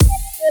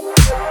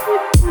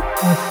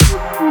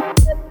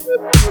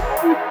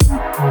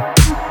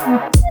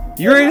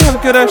You ready to have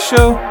a good ass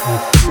show?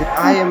 Dude,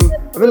 I've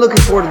been looking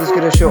forward to this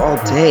good ass show all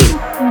day.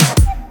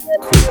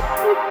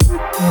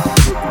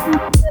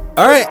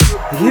 All right,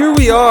 here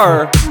we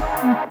are.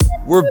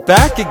 We're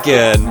back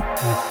again.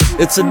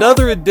 It's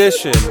another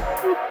edition.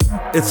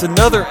 It's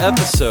another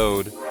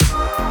episode.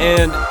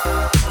 And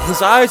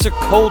his eyes are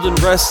cold and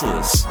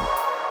restless.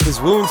 His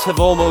wounds have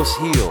almost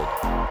healed.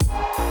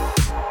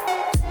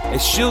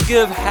 And she'll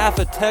give half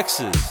of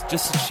Texas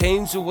just to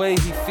change the way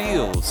he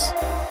feels.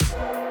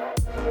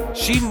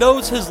 She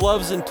knows his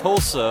love's in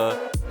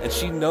Tulsa, and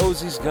she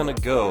knows he's gonna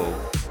go.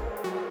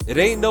 It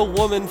ain't no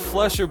woman,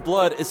 flesh or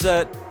blood, it's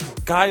that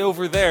guy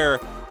over there.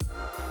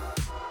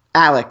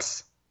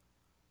 Alex.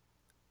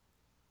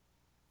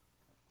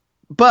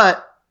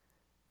 But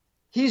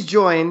he's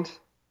joined,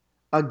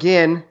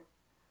 again,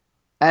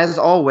 as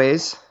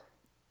always,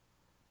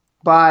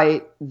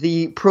 by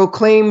the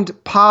proclaimed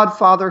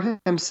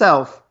podfather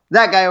himself,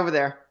 that guy over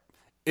there.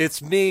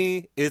 It's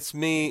me, it's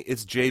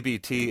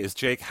JBT, it's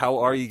Jake. How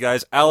are you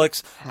guys?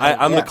 Alex,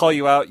 I'm going to call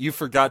you out. You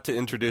forgot to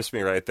introduce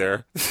me right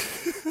there.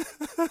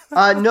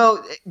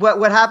 No,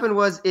 what happened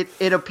was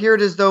it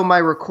appeared as though my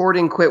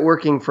recording quit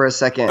working for a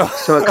second,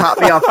 so it caught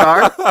me off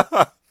guard.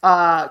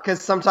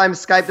 Because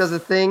sometimes Skype does a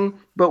thing,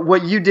 but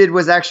what you did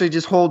was actually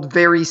just hold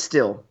very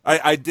still.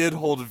 I did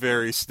hold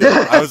very still.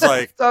 I was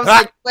like, so I was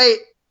like, wait,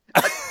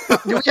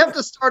 do we have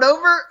to start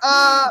over?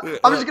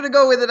 I'm just gonna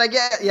go with it. I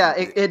guess. Yeah,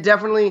 it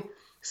definitely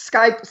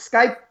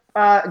Skype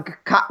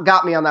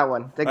got me on that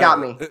one. They got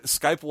me.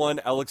 Skype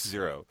 1, Alex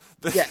 0.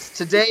 Yes,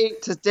 today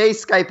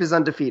Skype is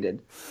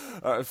undefeated.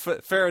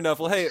 Fair enough.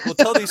 Well, hey, we'll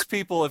tell these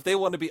people if they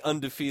want to be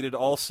undefeated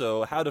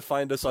also how to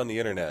find us on the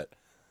internet.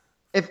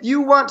 If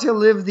you want to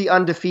live the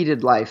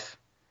undefeated life,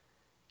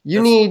 you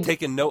need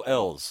taking no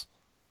L's.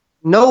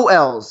 No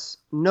L's.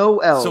 No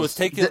L's. So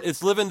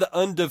it's living the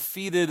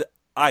undefeated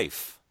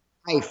life.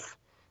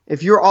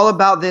 If you're all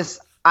about this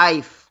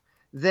life,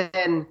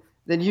 then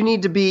you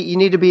need to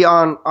be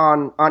on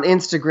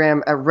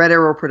Instagram at Red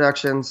Arrow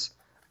Productions.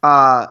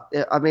 I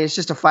mean, it's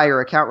just a fire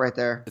account right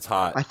there. It's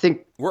hot. I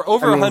think we're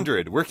over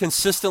 100. We're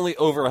consistently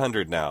over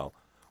 100 now.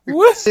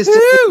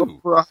 Consistently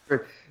over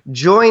 100.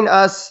 Join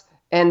us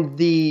and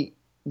the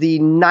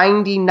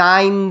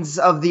 99s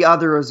of the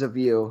others of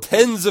you.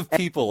 Tens of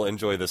people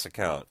enjoy this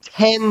account.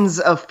 Tens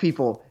of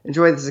people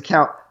enjoy this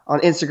account on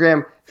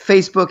Instagram,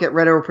 Facebook at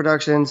Red Arrow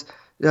Productions,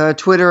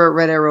 Twitter at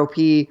Red Arrow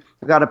P.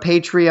 We've got a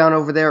Patreon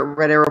over there at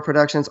Red Arrow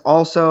Productions.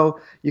 Also,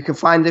 you can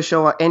find this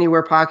show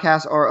anywhere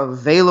podcasts are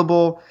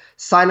available.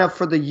 Sign up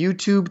for the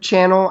YouTube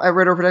channel at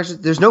Red Arrow Productions.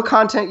 There's no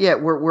content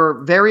yet.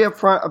 We're very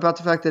upfront about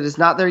the fact that it's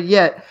not there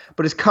yet,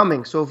 but it's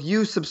coming. So if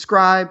you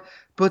subscribe,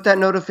 put that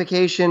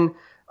notification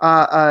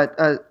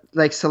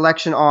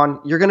selection on,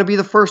 you're going to be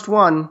the first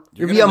one.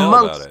 You'll be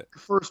amongst the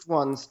first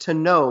ones to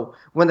know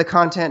when the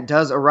content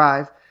does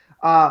arrive.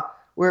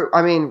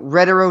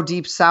 Red Arrow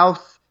Deep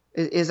South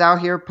is out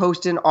here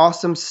posting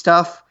awesome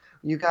stuff.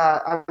 You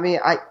got,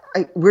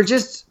 we're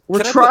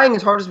trying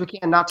as hard as we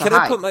can not to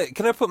hide.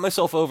 Can I put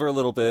myself over a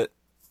little bit?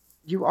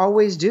 You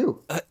always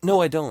do. No,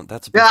 I don't.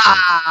 That's a big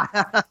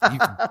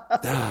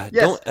Yes.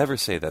 Don't ever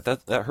say that.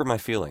 That hurt my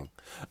feeling.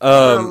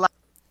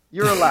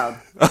 You're allowed.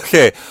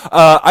 Okay.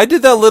 I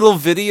did that little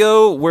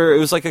video where it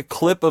was like a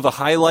clip of a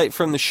highlight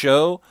from the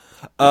show.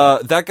 I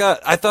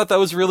thought that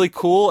was really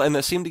cool, and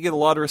that seemed to get a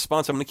lot of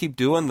response. I'm going to keep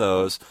doing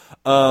those.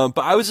 But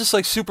I was just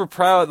like super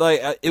proud.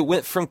 Like it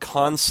went from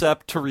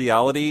concept to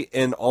reality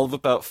in all of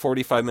about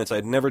 45 minutes.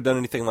 I'd never done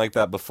anything like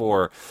that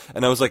before.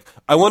 And I was like,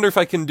 I wonder if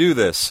I can do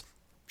this.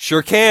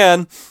 Sure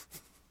can.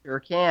 Sure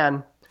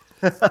can.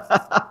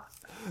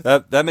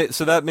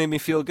 That made me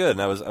feel good,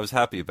 and I was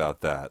happy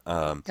about that.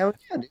 Hell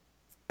yeah, dude.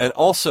 And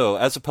also,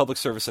 as a public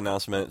service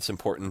announcement, it's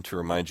important to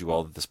remind you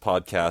all that this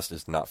podcast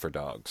is not for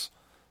dogs.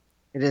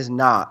 It is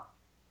not.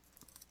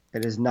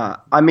 It is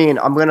not. I mean,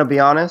 I'm going to be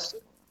honest.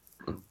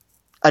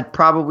 I'd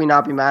probably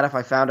not be mad if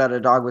I found out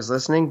a dog was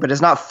listening, but it's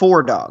not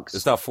for dogs.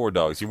 It's not for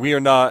dogs. We are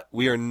not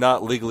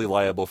legally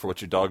liable for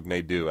what your dog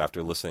may do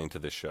after listening to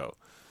this show.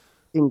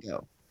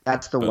 Bingo.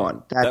 That's the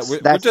one.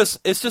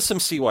 It's just some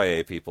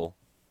CYA people.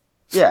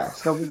 Yeah,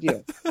 it's no big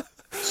deal.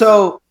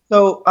 So,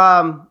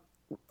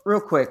 real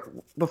quick,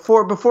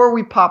 before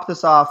we pop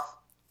this off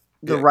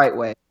the right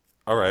way.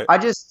 All right. I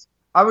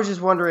was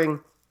just wondering,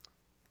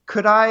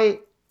 could I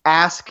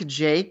ask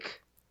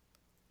Jake?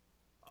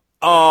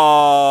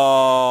 Oh.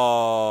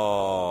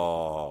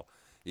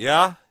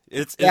 Yeah.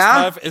 It's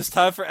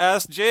time for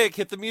Ask Jake.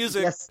 Hit the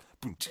music. Yes.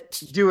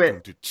 Do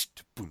it.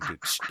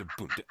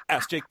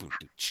 Ask Jake.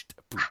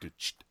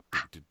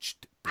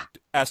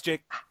 Ask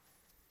Jake.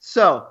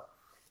 So,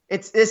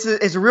 it's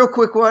a real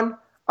quick one.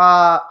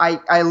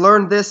 I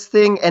learned this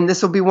thing, and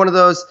this will be one of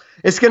those.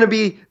 It's going to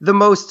be the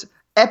most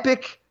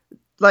epic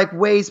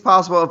ways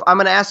possible. If I'm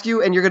going to ask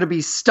you and you're going to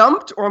be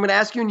stumped, or I'm going to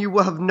ask you and you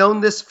will have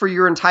known this for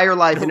your entire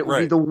life, and it will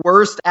be the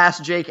worst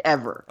Ask Jake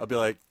ever. I'll be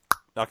like,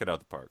 knock it out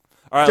the park.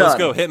 All right, Done. Let's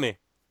go. Hit me.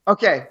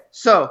 Okay,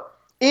 so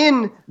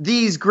in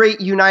these great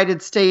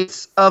United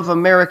States of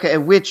America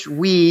in which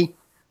we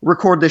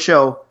record the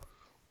show,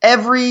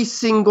 Every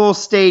single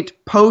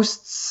state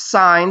posts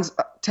signs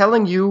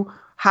telling you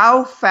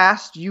how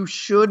fast you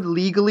should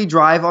legally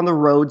drive on the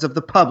roads of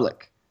the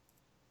public.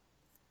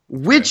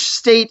 Which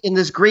state in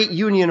this great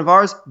union of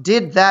ours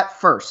did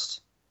that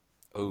first?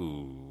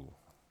 Oh.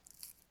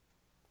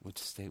 Which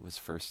state was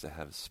first to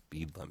have a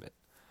speed limit?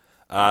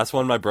 That's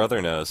one my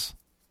brother knows.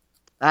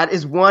 That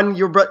is one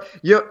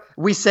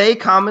we say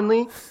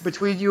commonly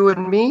between you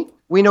and me,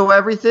 we know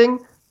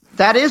everything.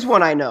 That is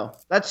one I know.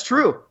 That's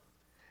true.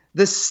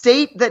 The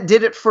state that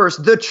did it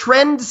first, the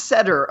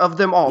trendsetter of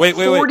them all. Wait.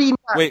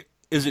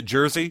 Is it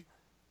Jersey?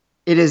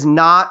 It is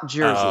not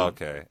Jersey. Oh,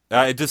 okay.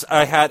 I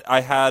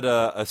had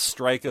a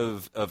strike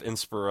of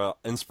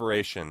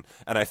inspiration,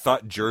 and I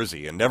thought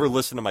Jersey, and never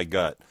listened to my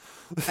gut.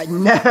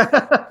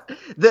 The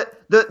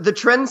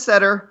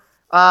trendsetter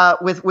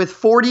with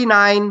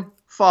 49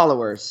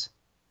 followers.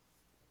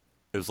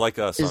 It was like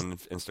us on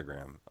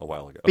Instagram a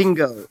while ago.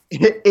 Bingo.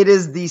 It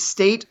is the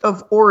state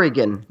of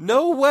Oregon.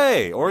 No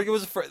way. Oregon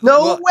was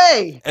No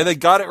way. And they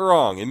got it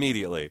wrong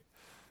immediately.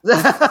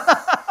 The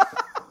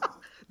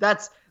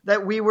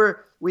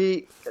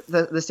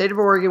state of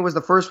Oregon was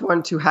the first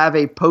one to have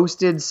a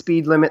posted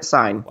speed limit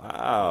sign.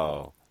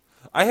 Wow.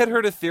 I had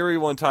heard a theory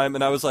one time,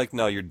 and I was like,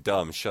 no, you're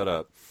dumb. Shut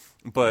up.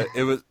 But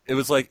it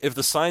was like, if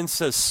the sign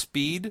says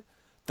speed,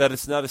 that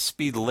it's not a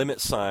speed limit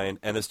sign,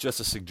 and it's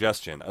just a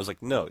suggestion. I was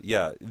like, no,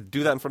 yeah,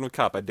 do that in front of a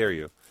cop. I dare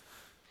you.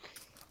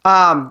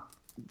 I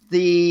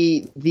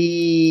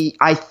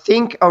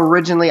think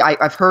originally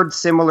I've heard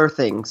similar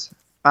things.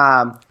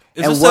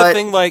 Is this that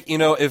thing like,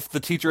 if the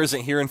teacher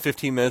isn't here in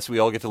 15 minutes, we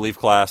all get to leave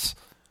class?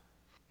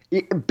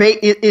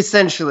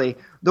 Essentially,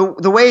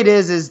 the way it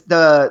is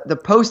the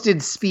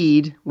posted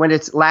speed, when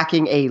it's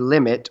lacking a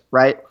limit,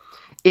 right,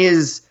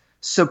 is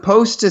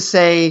supposed to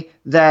say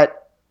that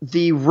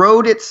the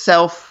road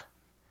itself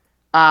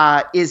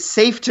is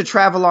safe to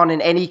travel on in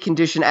any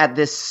condition at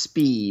this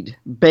speed.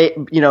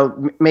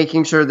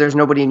 Making sure there's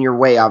nobody in your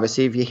way.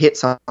 Obviously, if you hit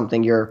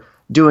something, you're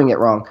doing it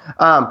wrong.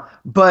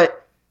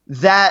 But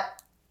that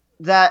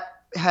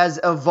has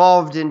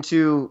evolved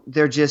into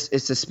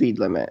it's a speed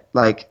limit.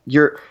 Like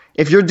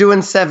if you're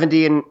doing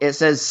 70 and it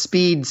says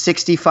speed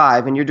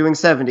 65 and you're doing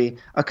 70,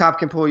 a cop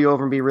can pull you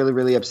over and be really,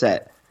 really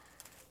upset.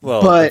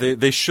 Well,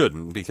 but they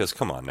shouldn't, because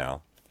come on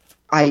now.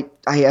 I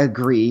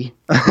agree.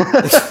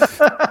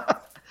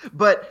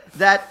 But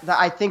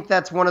I think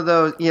that's one of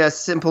those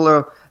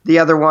simpler. The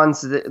other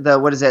ones,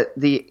 what is it?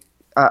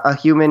 A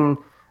human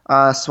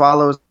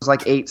swallows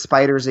like 8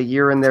 spiders a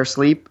year in their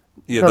sleep.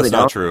 Yeah, that's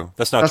not true.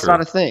 That's not true. That's not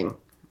a thing.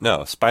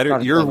 No,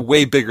 spider. You're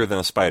way bigger than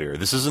a spider.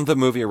 This isn't the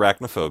movie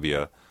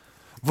Arachnophobia,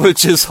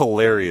 which is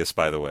hilarious,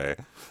 by the way.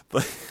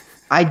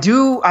 I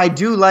do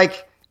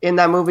like in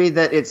that movie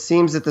that it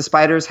seems that the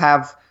spiders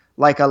have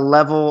like a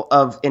level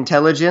of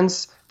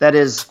intelligence that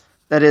is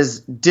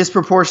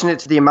disproportionate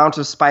to the amount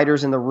of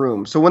spiders in the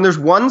room. So when there's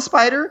one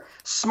spider,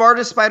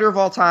 smartest spider of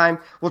all time,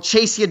 will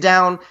chase you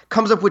down,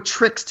 comes up with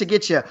tricks to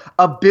get you.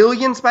 1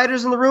 billion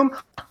spiders in the room,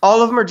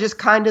 all of them are just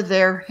kind of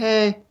there.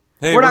 Hey,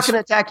 we're not going to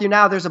attack you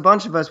now. There's a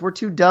bunch of us. We're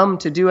too dumb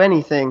to do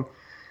anything.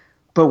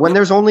 But when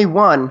there's only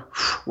one,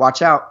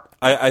 watch out.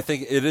 I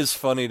think it is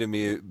funny to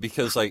me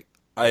because I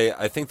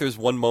think there's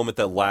one moment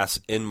that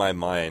lasts in my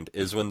mind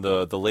is when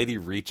the lady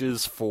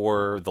reaches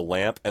for the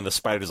lamp and the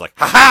spider's like,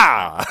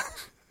 ha-ha!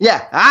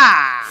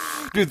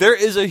 Yeah. Dude, there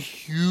is a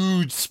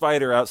huge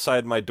spider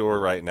outside my door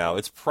right now.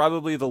 It's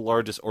probably the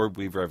largest orb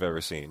weaver I've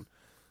ever seen.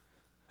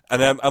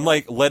 And I'm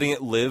like letting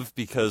it live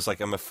because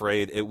I'm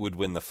afraid it would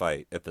win the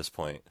fight at this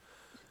point.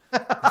 I'm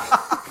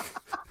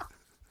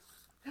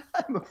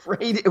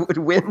afraid it would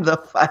win the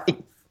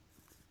fight.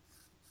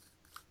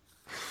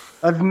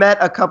 I've met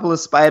a couple of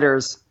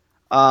spiders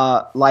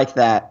like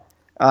that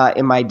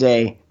in my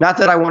day. Not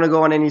that I want to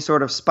go on any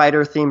sort of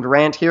spider-themed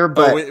rant here,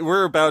 but... Oh,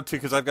 we're about to,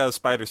 because I've got a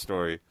spider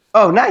story.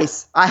 Oh,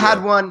 nice. I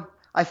had one.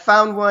 I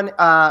found one.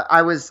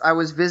 I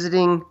was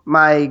visiting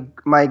my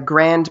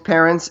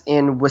grandparents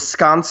in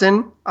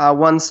Wisconsin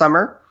one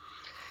summer,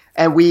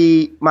 and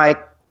my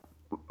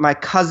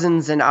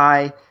cousins and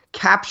I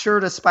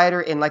captured a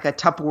spider in like a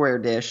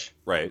Tupperware dish.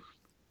 Right.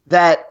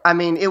 That, I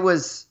mean, it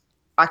was...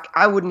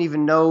 I wouldn't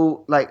even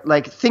know,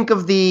 think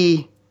of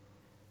the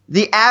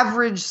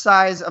average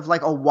size of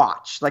like a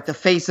watch, like the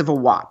face of a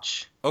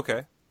watch.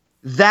 Okay.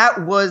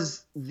 That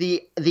was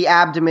the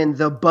abdomen,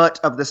 the butt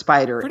of the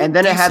spider. Pretty and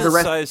then it had the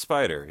rest. Size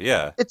spider,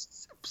 yeah.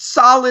 It's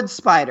solid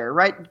spider,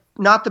 right?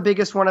 Not the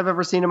biggest one I've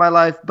ever seen in my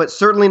life, but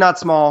certainly not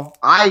small.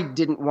 I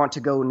didn't want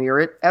to go near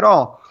it at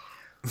all.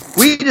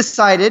 We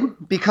decided,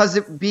 because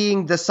it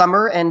being the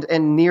summer and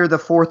near the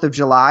 4th of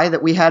July,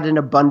 that we had an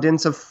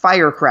abundance of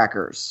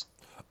firecrackers.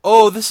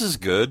 Oh, this is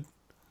good.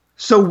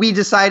 So we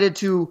decided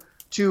to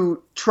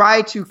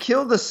try to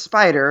kill the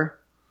spider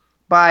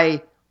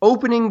by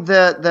opening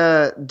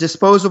the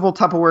disposable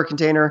Tupperware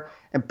container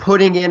and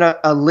putting in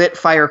a lit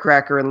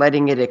firecracker and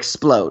letting it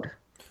explode.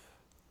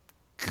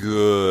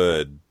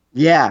 Good.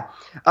 Yeah.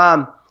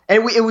 And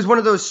it was one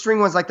of those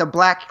string ones, like the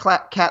black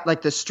cat,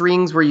 like the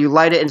strings where you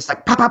light it and it's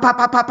like pop, pop, pop,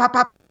 pop, pop, pop,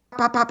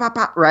 pop, pop, pop,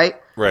 pop, right?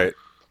 Right.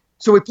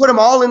 So we put them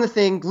all in the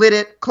thing, lit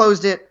it,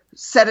 closed it,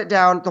 set it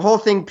down. The whole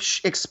thing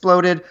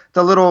exploded.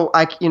 The little,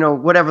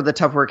 whatever the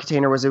Tupperware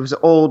container was, it was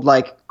old,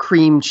 like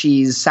cream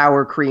cheese,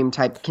 sour cream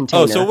type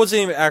container. Oh, so it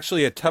wasn't even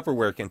actually a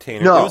Tupperware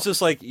container. No. It was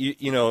just like,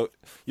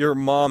 your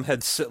mom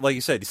had, like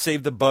you said,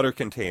 saved the butter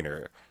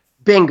container.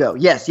 Bingo.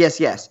 Yes, yes,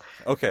 yes.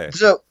 Okay.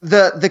 So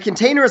the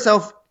container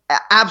itself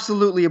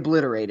absolutely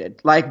obliterated,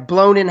 like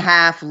blown in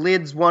half,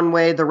 lids one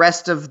way, the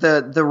rest of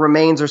the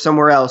remains are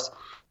somewhere else.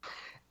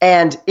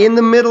 And in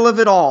the middle of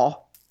it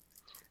all,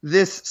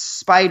 this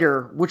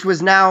spider, which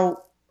was now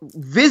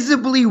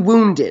visibly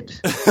wounded,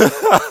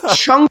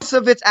 chunks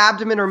of its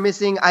abdomen are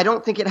missing. I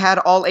don't think it had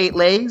all 8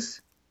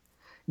 legs.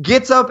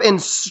 Gets up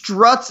and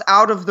struts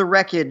out of the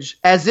wreckage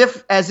as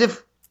if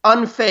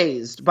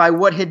unfazed by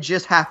what had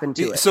just happened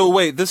to it. So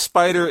wait, this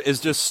spider is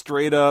just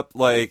straight up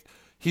like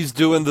he's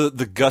doing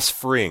the Gus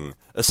Fring,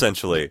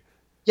 essentially.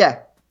 Yeah.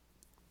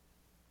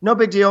 No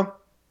big deal.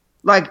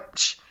 Like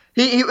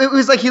it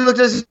was like he looked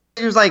at us,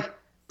 he was like,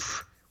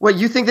 "What,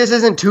 you think this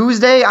isn't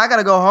Tuesday? I got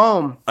to go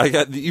home."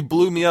 You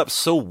blew me up,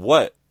 so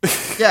what?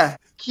 Yeah,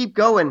 keep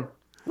going,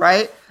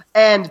 right?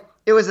 And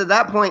it was at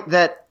that point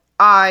that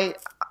I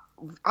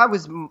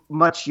was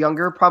much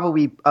younger,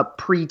 probably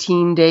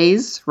preteen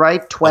days,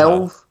 right?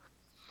 12. Uh-huh.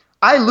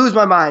 I lose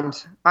my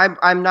mind.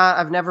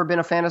 I've never been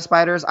a fan of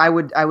spiders. I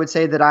would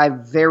say that I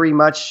very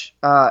much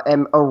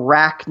am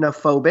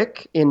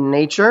arachnophobic in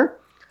nature.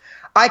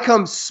 I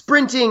come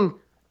sprinting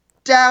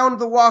down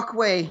the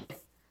walkway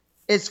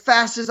as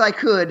fast as I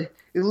could,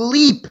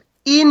 leap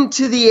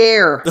into the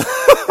air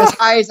as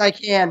high as I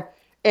can,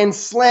 and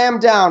slam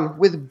down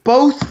with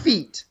both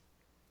feet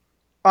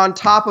on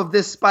top of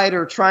this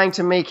spider trying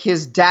to make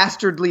his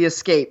dastardly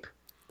escape.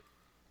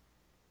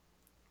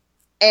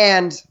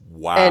 And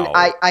wow. And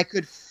I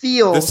could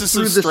feel this is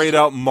some straight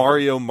out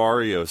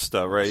Mario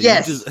stuff, right?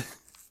 Yes.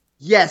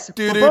 Yes.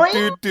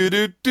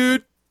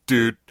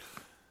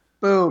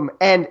 Boom.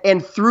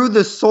 And through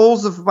the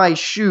soles of my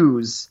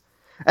shoes.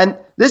 And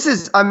this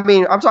is, I'm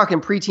talking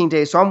preteen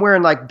days, so I'm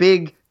wearing like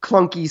big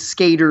clunky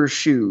skater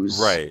shoes.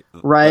 Right.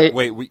 Right.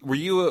 Wait, were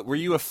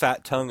you a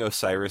fat tongue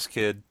Osiris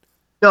kid?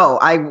 No,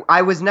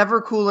 I was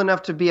never cool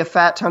enough to be a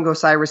fat tongue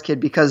Osiris kid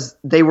because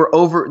they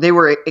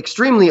were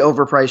extremely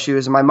overpriced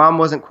shoes, and my mom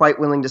wasn't quite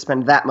willing to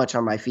spend that much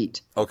on my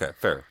feet. Okay,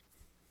 fair.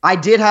 I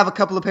did have a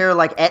couple of pair of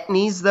like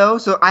Etnies though,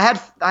 so I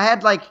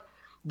had like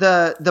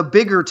the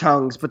bigger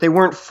tongues, but they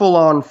weren't full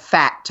on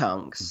fat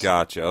tongues.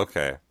 Gotcha.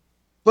 Okay.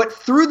 But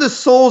through the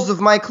soles of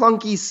my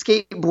clunky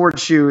skateboard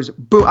shoes,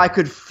 I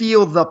could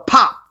feel the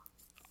pop.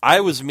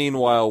 I was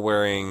meanwhile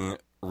wearing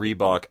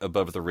Reebok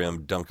above the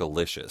rim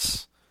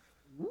Dunkalicious.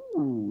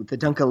 Ooh, the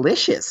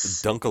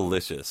Dunkalicious.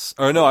 Dunkalicious.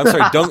 Or no, I'm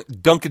sorry,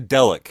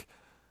 Dunkadelic.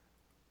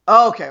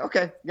 Oh,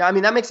 okay. Yeah, I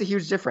mean, that makes a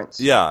huge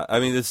difference. Yeah, I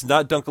mean, it's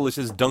not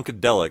Dunkalicious,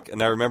 Dunkadelic.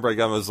 And I remember I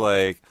was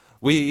like,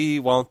 we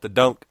want the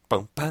dunk.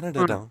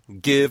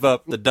 Give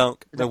up the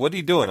dunk. Now, what are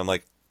you doing? I'm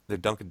like, they're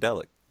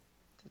Dunkadelic.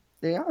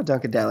 They are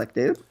Dunkadelic,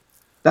 dude.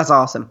 That's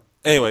awesome.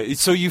 Anyway,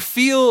 so you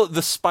feel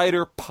the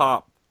spider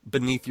pop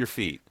beneath your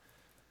feet.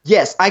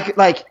 Yes, I could,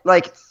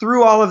 like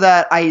through all of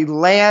that, I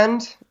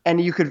land, and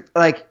you could,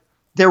 like,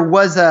 there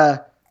was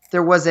a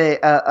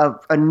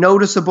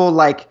noticeable,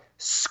 like,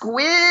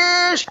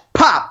 squish,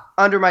 pop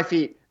under my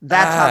feet.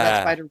 That's how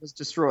that spider was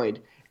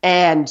destroyed.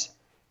 And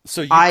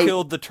so you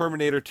killed the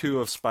Terminator 2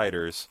 of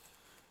spiders.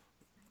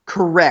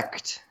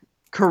 Correct.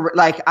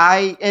 Like,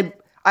 I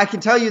can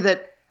tell you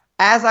that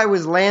as I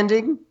was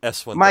landing,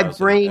 S1000, my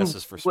brain... S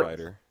is for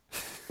spider.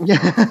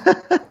 Yeah.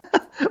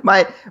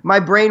 My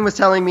brain was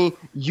telling me,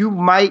 you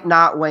might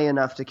not weigh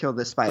enough to kill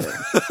this spider.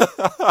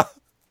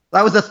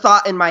 That was a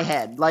thought in my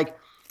head. Like,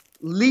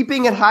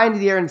 leaping it high into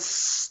the air and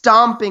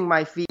stomping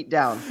my feet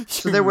down.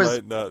 So there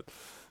was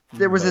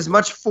as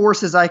much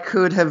force as I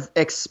could have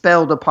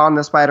expelled upon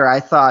the spider.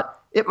 I thought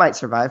it might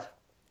survive.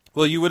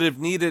 Well, you would have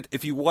needed,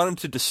 if you wanted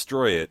to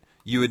destroy it,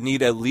 you would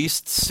need at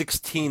least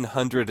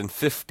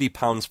 1,650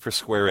 pounds per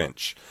square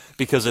inch.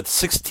 Because at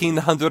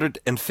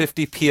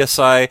 1,650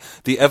 psi,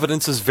 the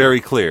evidence is very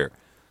clear.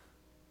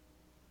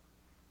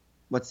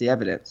 What's the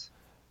evidence?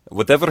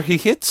 Whatever he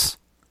hits,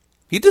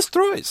 he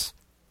destroys.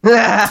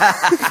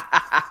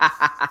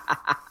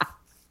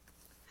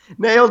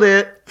 Nailed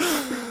it.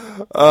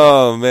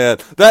 Oh man,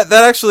 that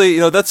actually,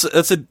 that's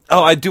a.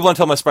 Oh, I do want to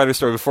tell my spider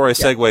story before I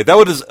segue. Yeah. That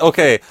would is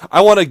okay.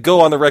 I want to go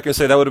on the record and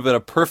say that would have been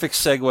a perfect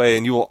segue,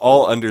 and you will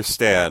all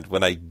understand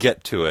when I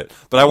get to it.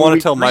 But I want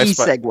to tell my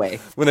segue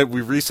when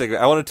we resegue.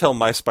 I want to tell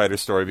my spider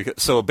story because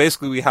so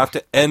basically we have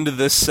to end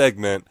this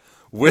segment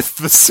with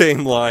the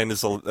same line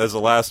as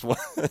the last one.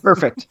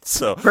 Perfect.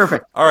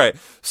 Perfect. All right.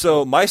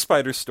 So my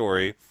spider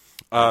story.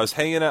 I was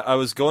hanging out. I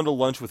was going to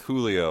lunch with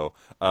Julio,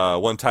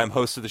 one time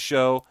host of the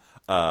show.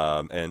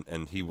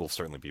 And he will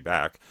certainly be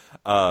back.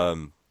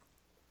 In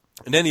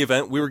any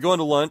event, we were going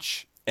to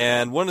lunch,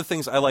 and one of the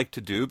things I like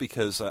to do,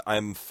 because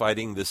I'm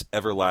fighting this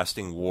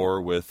everlasting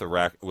war with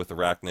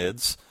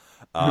arachnids,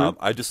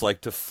 I just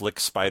like to flick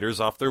spiders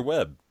off their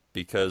web,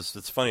 because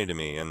it's funny to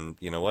me, and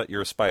you know what?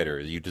 You're a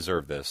spider. You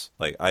deserve this.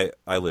 Like,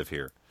 I live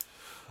here.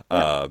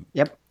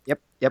 Yep.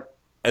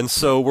 And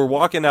so we're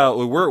walking out.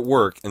 We're at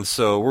work, and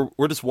so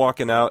we're just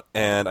walking out,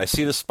 and I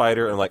see the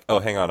spider, and I'm like, oh,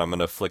 hang on, I'm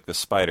gonna flick the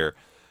spider,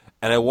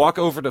 and I walk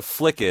over to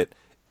flick it,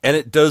 and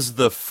it does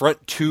the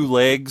front two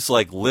legs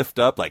like lift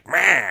up like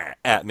 "Meh,"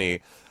 at me,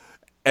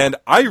 and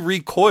I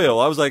recoil.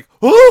 I was like,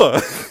 oh,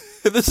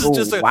 this is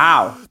just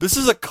wow. This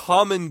is a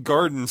common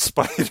garden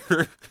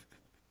spider.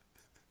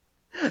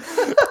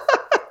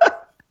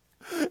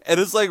 And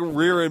it's like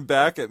rearing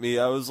back at me.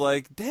 I was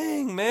like,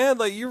 "Dang, man!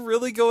 Like you're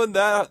really going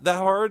that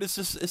hard? It's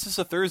just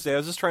a Thursday. I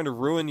was just trying to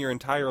ruin your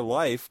entire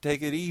life.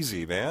 Take it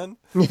easy, man."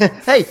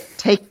 Hey,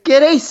 take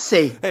it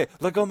easy. Hey,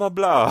 look on my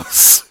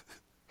blouse.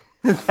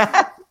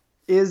 That's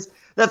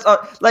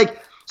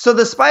like, so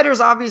the spider's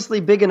obviously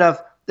big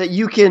enough that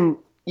you can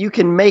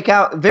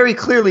very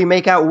clearly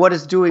make out what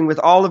it's doing with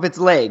all of its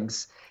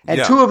legs, and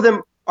Yeah. two of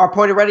them are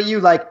pointed right at you.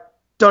 Like,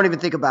 don't even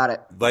think about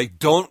it. Like,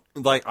 don't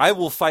like. I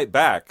will fight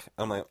back.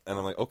 I'm like,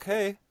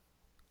 okay,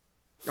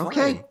 fine.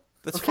 Okay.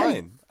 That's Okay.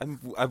 fine. And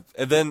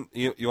then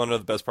you want to know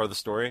the best part of the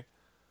story?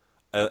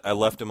 I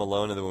left him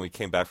alone, and then when we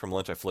came back from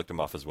lunch, I flicked him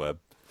off his web.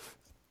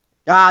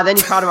 Then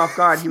you caught him off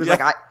guard. He was Yeah.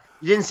 like,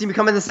 "You didn't see me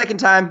coming the second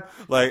time."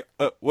 Like,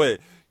 wait,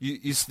 you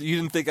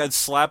didn't think I'd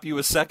slap you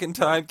a second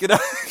time? Get out!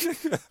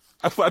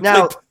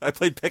 Now- I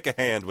played pick a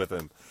hand with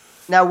him.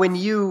 Now, when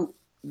you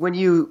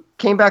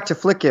came back to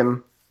flick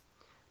him,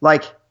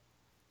 like,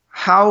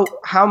 how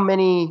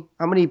many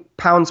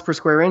pounds per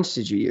square inch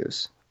did you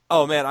use?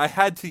 Oh man, I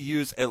had to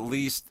use at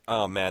least.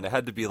 Oh man, it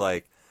had to be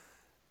like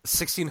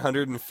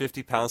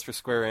 1,650 pounds per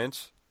square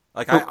inch.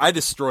 Like I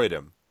destroyed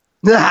him.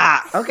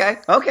 Okay.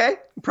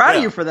 Proud of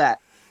Yeah. you for that.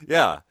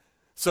 Yeah.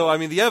 So I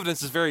mean, the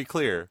evidence is very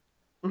clear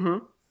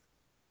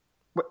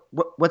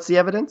What's the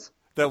evidence?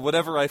 that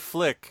whatever I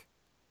flick,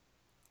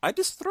 I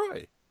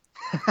destroy.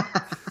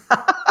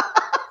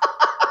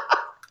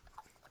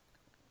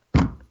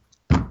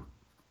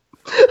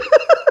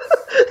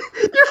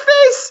 Your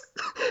face.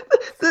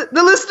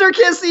 The listener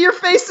can't see your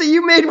face that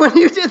you made when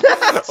you did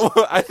that.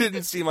 Well, I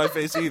didn't see my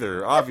face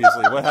either.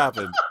 Obviously, what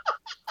happened?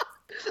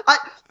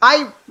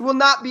 I will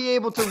not be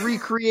able to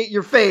recreate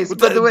your face, But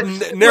but the way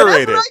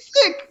narrate whenever it. I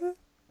think,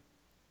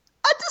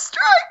 I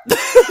destroy.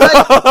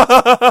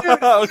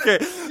 Like, Okay,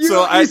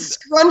 so you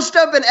scrunched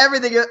up and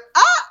everything.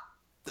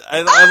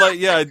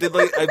 I did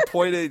I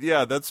pointed.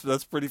 Yeah,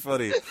 that's pretty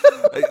funny.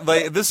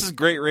 Like this is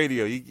great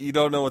radio. You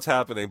don't know what's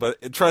happening,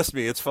 but trust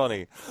me, it's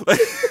funny.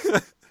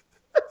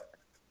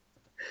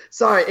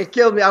 Sorry, it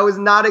killed me. I was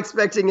not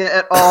expecting it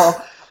at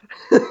all.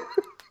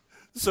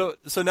 So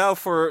now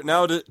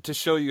to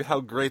show you how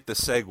great the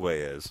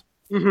segue is.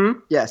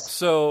 Yes.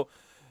 So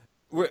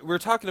we're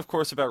talking, of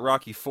course, about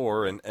Rocky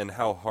IV and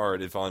how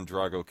hard Ivan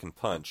Drago can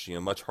punch. You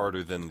know, much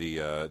harder than the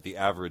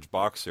average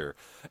boxer.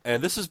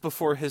 And this is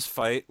before his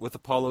fight with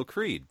Apollo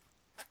Creed.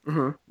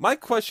 My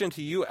question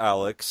to you,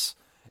 Alex,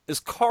 is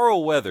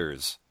Carl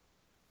Weathers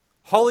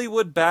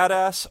Hollywood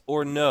badass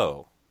or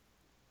no?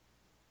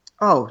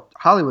 Oh,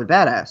 Hollywood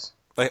badass.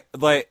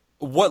 Like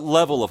what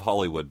level of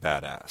Hollywood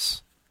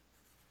badass?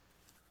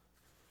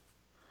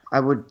 I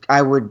would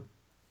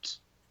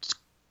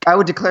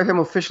declare him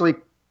officially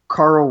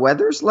Carl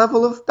Weathers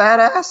level of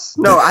badass.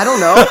 No, I don't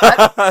know.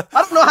 I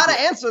don't know how to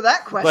answer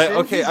that question.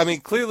 Like, okay, I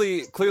mean,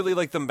 clearly,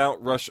 like the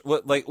Mount Rush.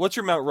 What's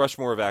your Mount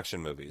Rushmore of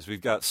action movies?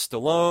 We've got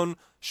Stallone,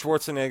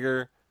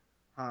 Schwarzenegger.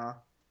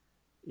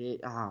 Yeah,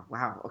 oh,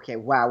 wow. Okay,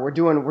 wow. We're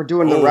doing the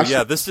Oh Rushmore.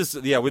 yeah, this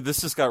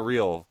just got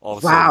real. All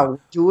of a Wow, sudden.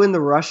 doing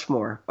the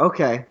Rushmore.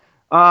 Okay.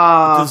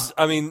 Because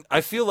I mean,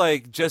 I feel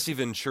like Jesse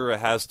Ventura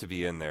has to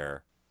be in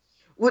there.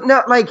 Well,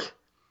 not like.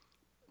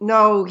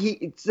 No,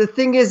 the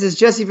thing is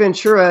Jesse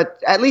Ventura,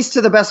 at least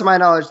to the best of my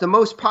knowledge, the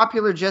most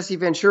popular Jesse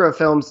Ventura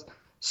films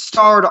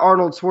starred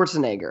Arnold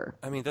Schwarzenegger.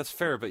 I mean, that's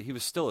fair, but he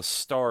was still a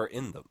star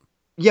in them.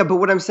 Yeah, but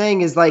what I'm saying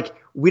is, like,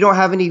 we don't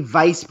have any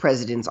vice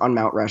presidents on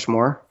Mount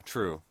Rushmore.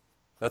 True.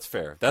 That's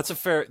fair. That's a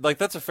fair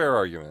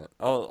argument.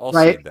 I'll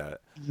Right. say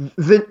that.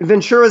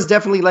 Ventura's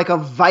definitely like a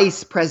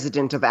vice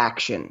president of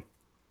action.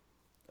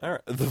 All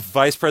right. The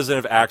Vice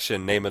President of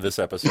Action, name of this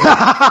episode.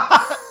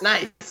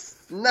 Nice.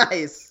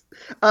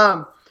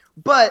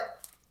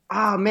 But,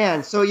 oh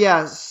man, so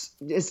yeah,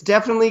 it's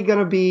definitely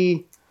gonna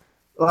be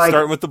like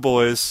Starting with the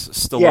boys,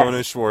 Stallone Yeah.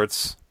 and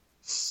Schwartz.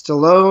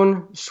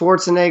 Stallone,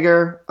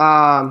 Schwarzenegger,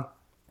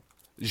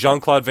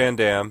 Jean-Claude Van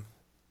Damme.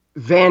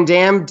 Van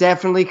Damme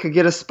definitely could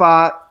get a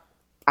spot.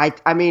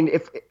 I mean,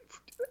 if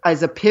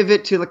as a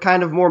pivot to the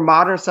kind of more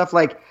modern stuff,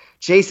 like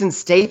Jason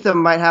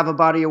Statham might have a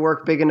body of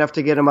work big enough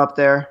to get him up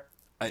there.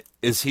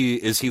 Is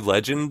he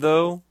legend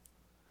though?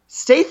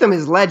 Statham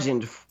is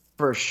legend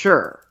for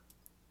sure.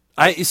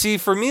 You see,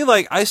 for me,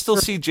 like I still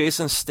see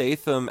Jason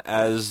Statham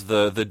as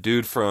the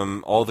dude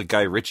from all the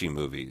Guy Ritchie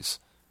movies.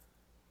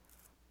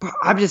 But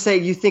I'm just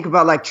saying, you think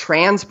about like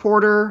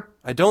Transporter.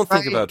 I don't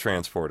think Right. about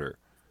Transporter.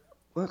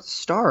 Let's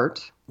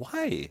start.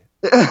 Why?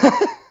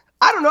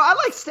 I don't know. I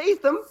like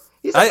Statham.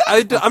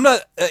 I'm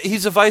not.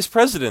 He's a vice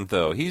president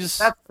though.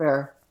 That's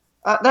fair.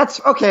 That's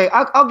okay.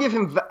 I'll give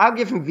him. I'll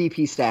give him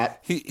VP stat.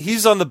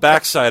 He's on the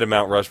backside of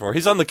Mount Rushmore.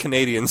 He's on the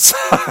Canadian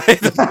side.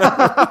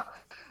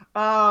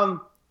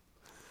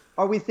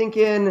 Are we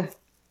thinking?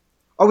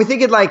 Are we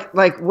thinking like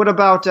what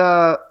about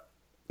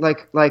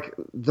like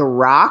The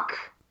Rock?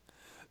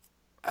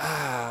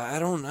 I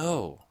don't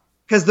know.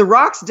 Because The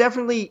Rock's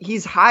definitely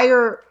he's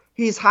higher.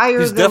 He's higher.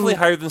 He's than, definitely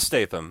higher than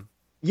Statham.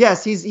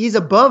 Yes, he's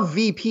above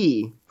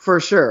VP for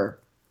sure.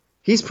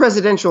 He's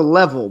presidential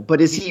level, but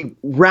is he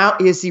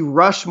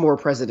Rushmore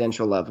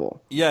presidential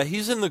level? Yeah,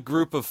 he's in the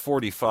group of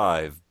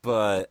 45,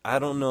 but I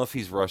don't know if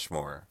he's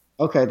Rushmore.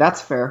 Okay,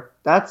 that's fair.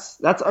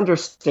 That's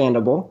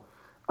understandable.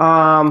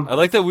 I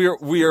like that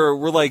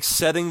we're like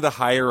setting the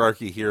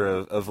hierarchy here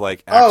of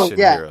like action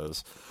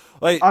heroes.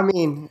 Like, I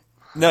mean,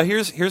 now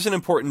here's an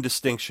important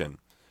distinction.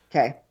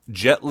 okay.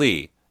 Jet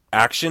Li,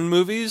 action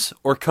movies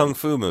or kung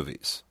fu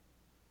movies?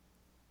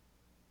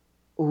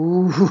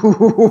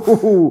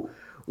 Ooh,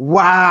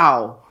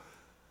 wow.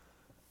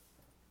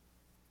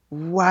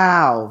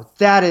 Wow.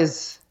 That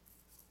is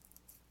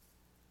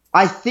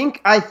I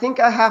think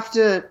I have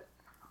to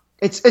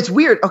it's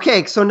weird.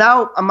 Okay, so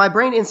now my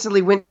brain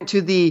instantly went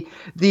to the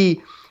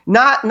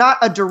not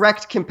a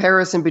direct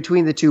comparison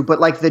between the two, but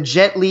like the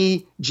Jet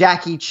Li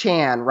Jackie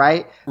Chan,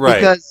 right? Right.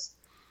 Because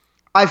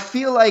I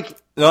feel like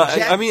No,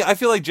 I mean I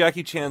feel like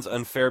Jackie Chan's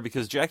unfair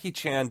because Jackie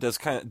Chan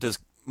does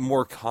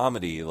more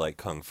comedy like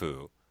kung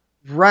fu.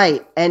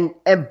 right. And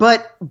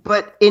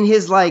but in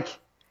his like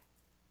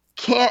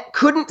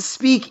couldn't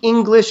speak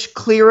English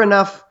clear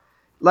enough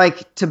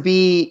like to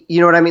be, you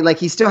know what I mean? Like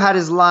he still had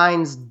his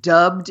lines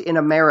dubbed in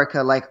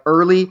America, like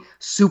early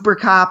Super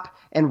Cop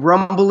and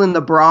Rumble in the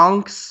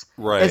Bronx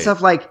Right. and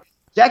stuff. Like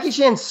Jackie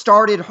Chan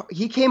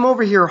he came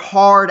over here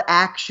hard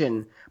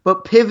action,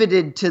 but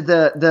pivoted to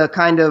the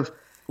kind of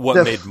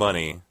What made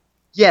money?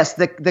 yes,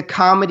 the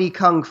comedy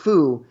kung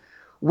fu,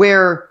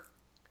 where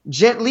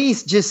Jet Li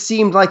just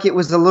seemed like it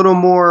was a little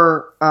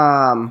more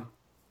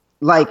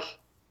like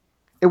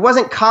it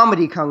wasn't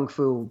comedy kung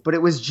fu, but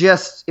it was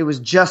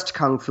just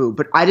kung fu.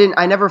 But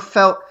I never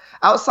felt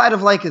outside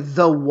of like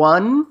The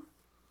One,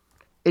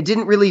 it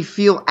didn't really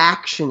feel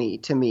actiony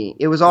to me.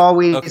 It was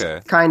always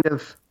kind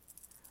of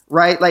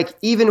right. Like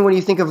even when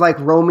you think of like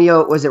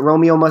Romeo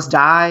Must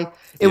Die?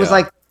 It was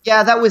like,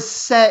 yeah, that was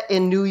set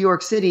in New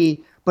York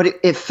City, but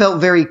it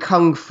felt very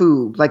kung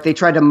fu. Like they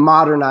tried to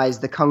modernize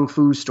the kung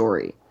fu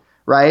story,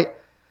 right?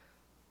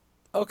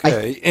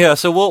 Okay, yeah.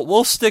 So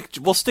we'll stick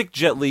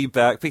Jet Li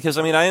back because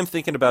I mean I am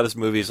thinking about his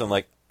movies and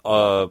like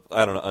I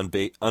don't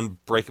know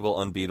Unbreakable,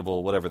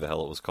 Unbeatable, whatever the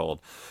hell it was called.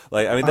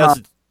 Like I mean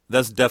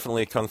that's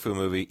definitely a kung fu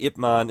movie. Ip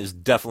Man is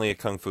definitely a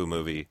kung fu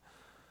movie.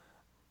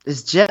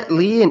 Is Jet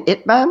Li an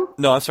Ip Man?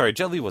 No, I'm sorry,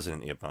 Jet Li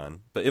wasn't an Ip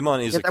Man, but Ip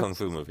Man is a kung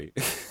fu movie.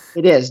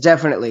 It is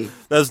definitely.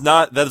 That is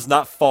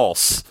not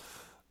false.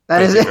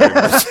 That is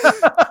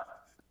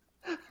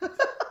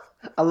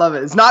I love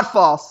it. It's not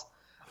false.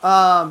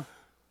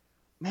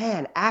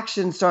 Man,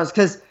 action stars,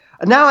 because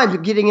now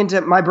I'm getting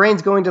into my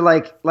brain's going to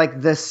like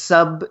the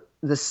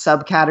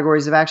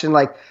subcategories of action.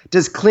 Like,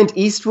 does Clint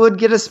Eastwood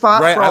get a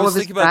spot for all of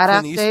his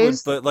badass Clint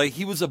days? But like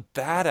he was a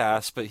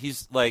badass, but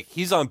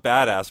he's on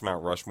badass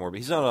Mount Rushmore, but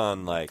he's not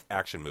on like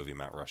action movie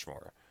Mount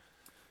Rushmore.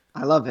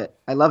 I love it,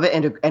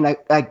 and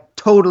I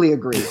totally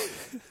agree.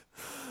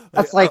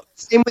 That's like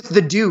same with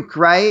the Duke,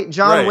 right?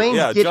 John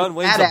Wayne's John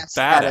Wayne's a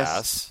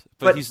badass.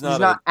 But he's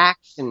not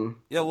action.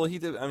 Yeah, well, he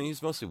did. I mean,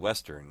 he's mostly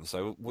westerns.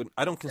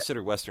 I don't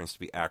consider westerns to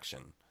be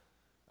action.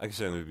 I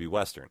consider them to be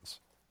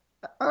westerns.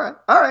 All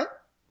right.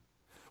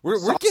 We're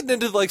getting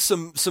into like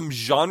some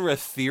genre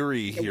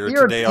theory here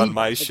today on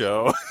my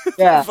show.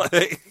 Yeah,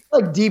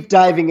 like deep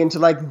diving into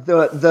like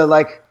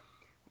the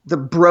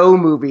bro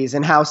movies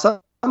and how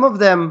some of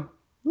them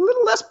a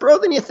little less bro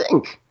than you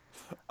think.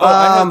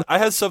 Oh, I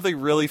had something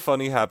really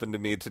funny happen to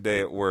me today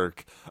at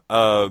work.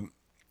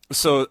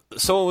 So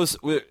someone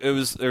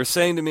they were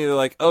saying to me, they're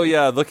like, oh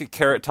yeah, look at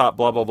Carrot Top,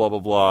 blah, blah, blah, blah,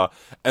 blah.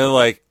 And they're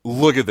like,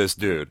 look at this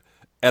dude.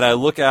 And I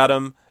look at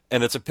him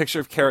and it's a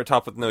picture of Carrot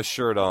Top with no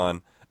shirt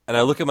on. And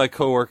I look at my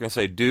coworker and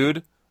say,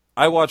 dude,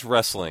 I watch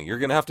wrestling. You're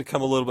going to have to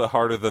come a little bit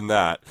harder than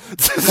that.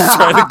 Just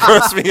trying to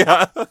gross me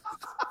out.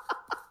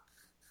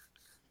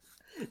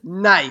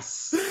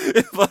 Nice.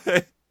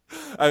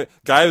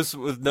 Guys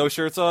with no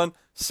shirts on,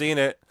 seen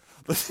it.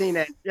 Seen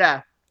it.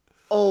 Yeah.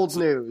 Old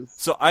news.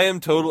 So I am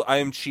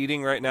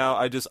cheating right now.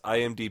 I just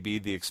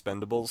IMDb'd The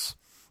Expendables.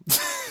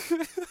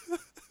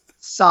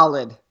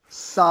 Solid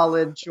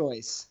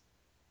choice.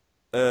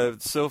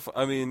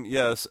 I mean,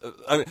 yes.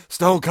 I mean,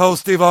 Stone Cold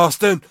Steve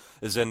Austin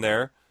is in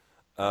there.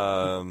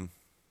 What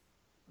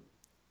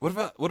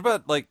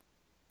about like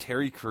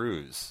Terry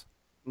Crews?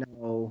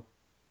 No.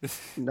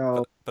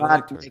 But I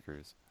like Terry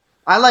Crews.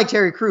 I like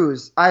Terry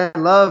Crews. I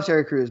love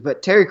Terry Crews,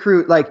 but Terry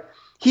Crews, like,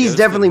 he's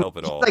definitely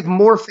like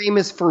more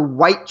famous for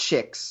White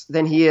Chicks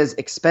than he is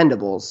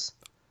Expendables.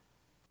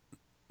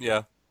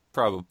 Yeah,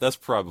 that's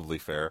probably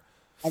fair.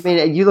 I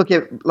mean, you look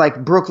at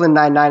like Brooklyn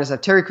Nine-Nine and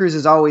stuff. Terry Crews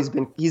has always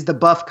he's the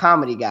buff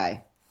comedy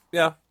guy.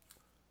 Yeah,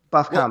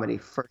 comedy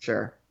for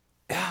sure.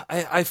 Yeah,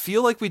 I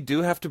feel like we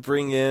do have to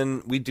bring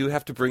in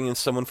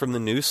someone from the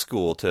new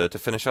school to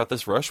finish out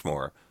this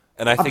Rushmore,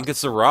 and I think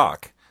it's The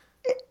Rock.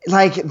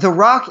 Like The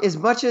Rock, as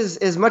much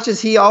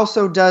as he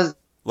also does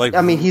Like,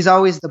 I mean, he's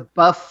always the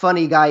buff,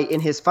 funny guy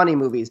in his funny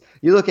movies.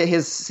 You look at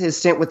his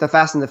stint with the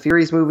Fast and the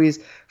Furious movies,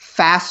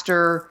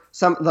 Faster,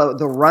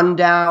 the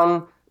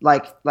Rundown,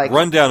 like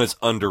Rundown is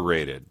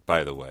underrated,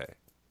 by the way.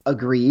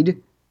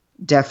 agreed,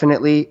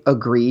 definitely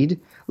agreed.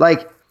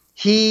 Like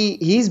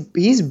he's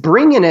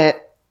bringing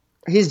it.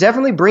 He's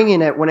definitely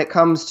bringing it when it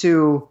comes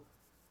to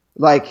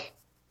like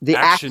the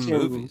Action action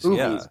movies, movies.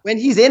 yeah. When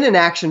he's in an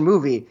action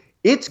movie,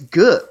 it's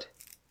good.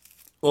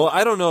 Well,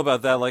 I don't know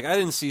about that. Like, I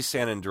didn't see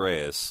San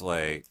Andreas.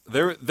 Like,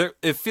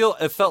 it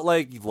felt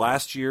like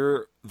last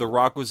year The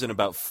Rock was in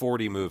about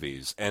 40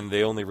 movies, and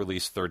they only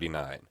released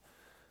 39.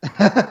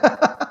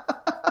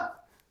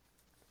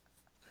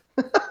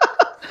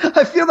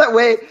 I feel that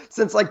way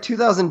since like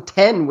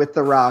 2010 with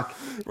The Rock.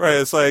 Right?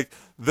 It's like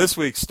this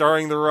week,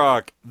 starring The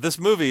Rock. This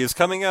movie is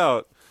coming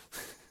out.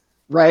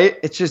 Right?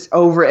 It's just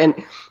over and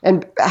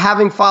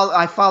I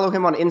follow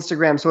him on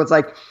Instagram, so it's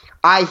like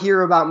I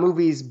hear about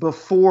movies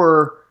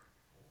before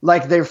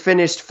like they're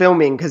finished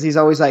filming because he's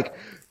always like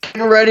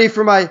getting ready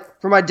for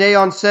my day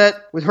on set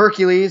with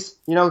Hercules.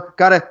 You know,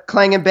 gotta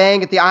clang and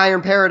bang at the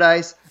Iron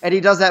Paradise, and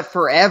he does that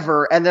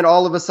forever, and then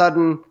all of a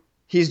sudden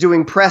he's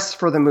doing press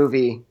for the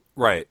movie.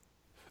 Right.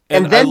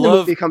 And then the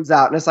movie comes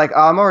out, and it's like,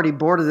 oh, I'm already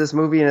bored of this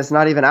movie, and it's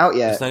not even out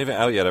yet. It's not even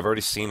out yet. I've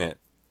already seen it.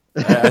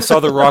 I saw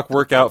The Rock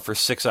work out for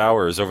 6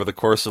 hours over the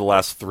course of the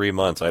last 3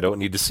 months. I don't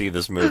need to see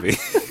this movie.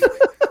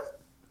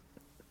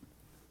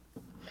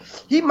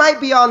 He might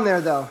be on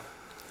there though.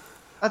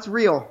 That's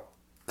real.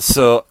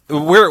 So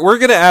we're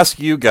gonna ask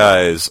you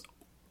guys,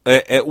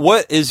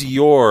 what is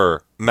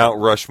your Mount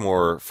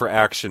Rushmore for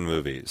action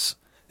movies?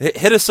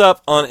 Hit us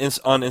up on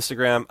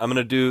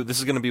Instagram. This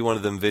is gonna be one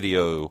of them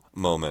video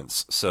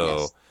moments. So.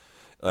 Yes.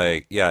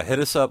 Like, yeah, hit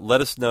us up. Let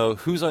us know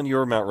who's on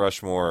your Mount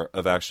Rushmore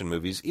of action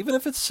movies. Even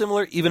if it's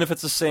similar, even if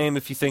it's the same,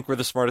 if you think we're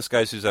the smartest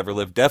guys who's ever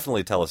lived,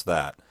 definitely tell us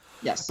that.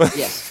 Yes,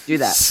 yes, do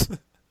that.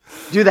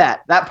 Do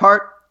that. That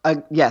part,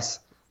 yes.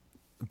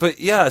 But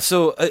yeah,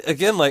 so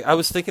again, like I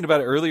was thinking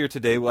about it earlier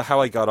today,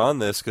 how I got on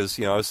this, because,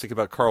 I was thinking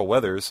about Carl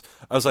Weathers.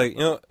 I was like,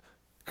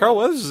 Carl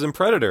Weathers is in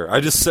Predator. I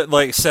just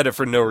said it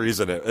for no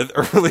reason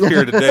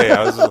earlier today.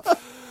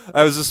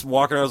 I was just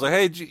walking around. I was like,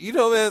 hey,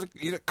 man,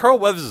 Carl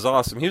Weathers is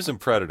awesome. He was in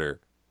Predator.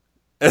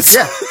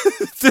 Yeah.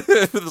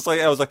 It's like,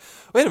 I was like,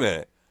 wait a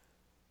minute.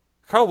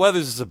 Carl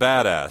Weathers is a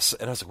badass.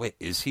 And I was like, wait,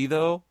 is he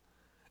though?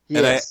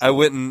 Yes. And I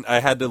went and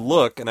I had to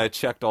look and I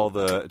checked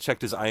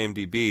his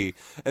IMDb,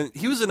 and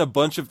he was in a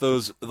bunch of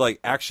those like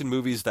action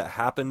movies that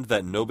happened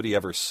that nobody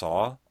ever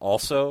saw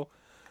also.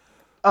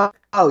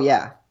 Oh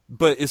yeah.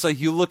 But it's like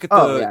you look at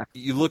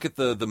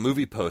the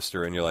movie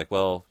poster and you're like,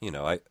 well,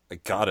 I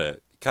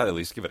gotta at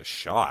least give it a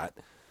shot.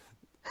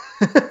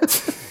 You're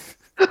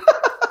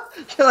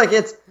like,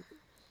 it's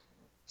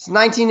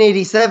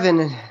 1987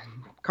 and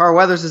Carl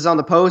Weathers is on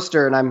the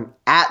poster and I'm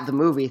at the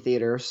movie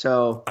theater,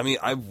 so I mean,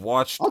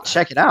 I'll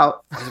check it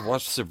out. I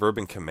watched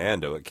Suburban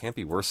Commando. It can't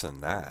be worse than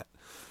that.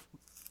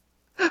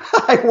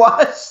 I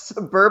watched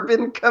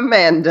Suburban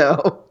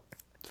Commando.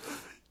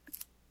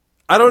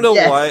 I don't know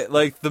why.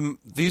 Like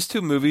these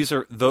two movies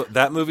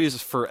that movie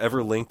is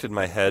forever linked in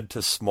my head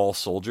to Small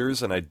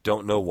Soldiers, and I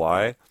don't know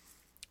why.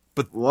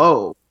 But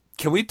whoa,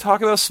 can we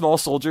talk about Small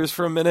Soldiers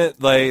for a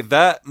minute? Like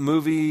that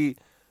movie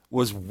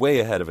was way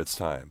ahead of its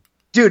time.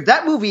 Dude,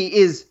 that movie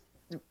is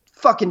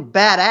fucking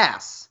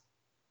badass.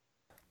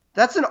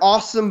 That's an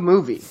awesome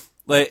movie.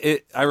 I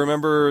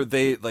remember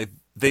they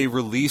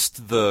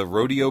released the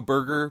rodeo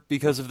burger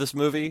because of this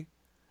movie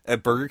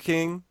at Burger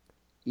King.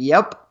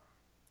 Yep.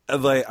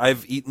 And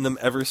I've eaten them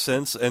ever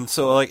since, and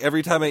so like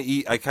every time I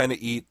eat,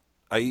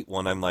 I eat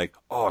one. I'm like,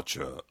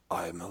 Archer,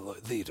 I am a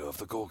leader of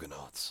the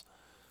Gorgonauts.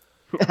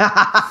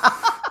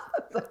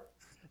 The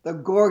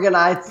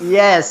Gorgonites,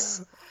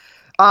 yes.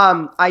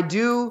 I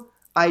do.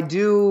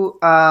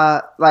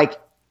 Like,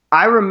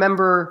 I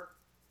remember,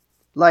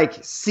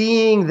 like,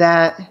 seeing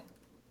that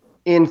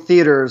in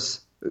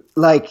theaters.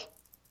 Like,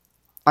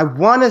 I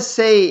want to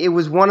say it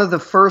was one of the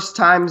first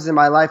times in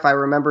my life I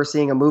remember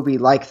seeing a movie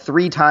like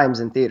 3 times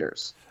in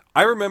theaters.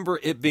 I remember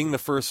it being the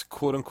first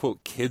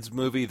quote-unquote kids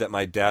movie that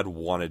my dad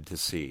wanted to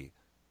see.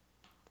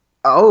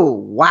 Oh,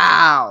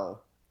 wow.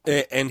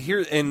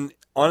 And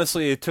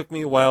honestly, it took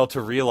me a while to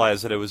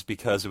realize that it was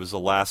because it was the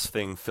last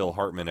thing Phil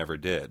Hartman ever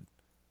did.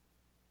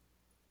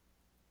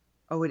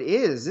 Oh, it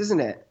is,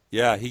 isn't it?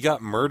 Yeah, he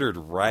got murdered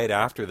right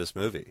after this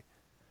movie.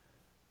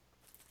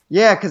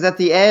 Yeah, because at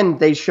the end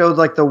they showed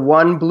like the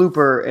one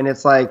blooper, and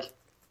it's like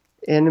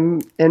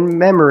in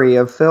memory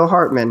of Phil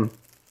Hartman.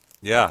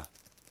 Yeah.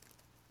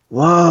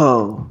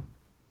 Whoa.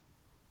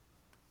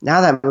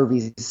 Now that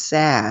movie's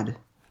sad.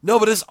 No,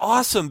 but it's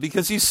awesome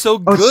because he's so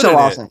good. Oh, it's so at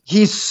awesome. It.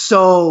 He's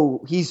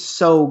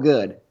so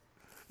good.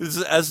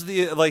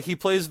 He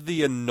plays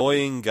the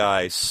annoying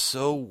guy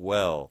so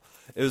well.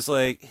 It was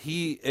like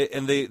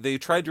they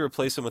tried to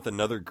replace him with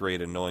another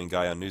great annoying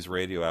guy on news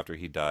radio after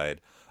he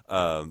died.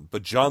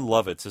 But John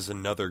Lovitz is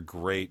another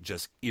great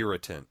just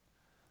irritant.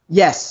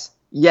 Yes,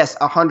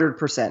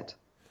 100%.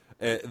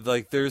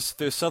 Like there's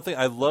something,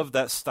 I love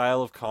that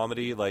style of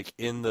comedy, like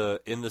in the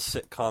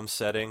sitcom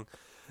setting.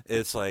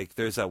 it's like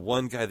there's that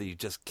one guy that you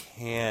just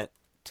can't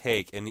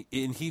take, and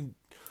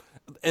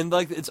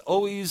like it's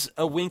always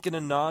a wink and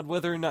a nod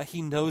whether or not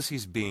he knows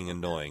he's being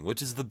annoying,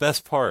 which is the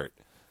best part.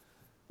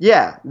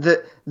 Yeah,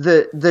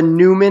 the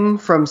Newman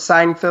from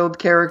Seinfeld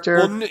character.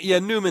 Well, yeah,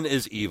 Newman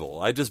is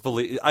evil. I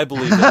believe that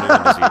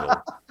Newman is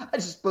evil. I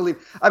just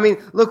believe. I mean,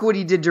 look what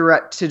he did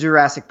to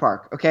Jurassic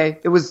Park. Okay,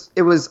 it was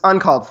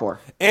uncalled for.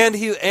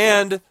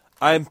 And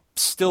I'm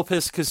still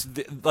pissed because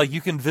like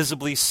you can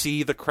visibly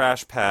see the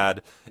crash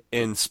pad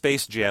in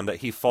Space Jam that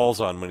he falls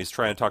on when he's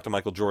trying to talk to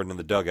Michael Jordan in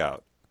the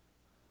dugout.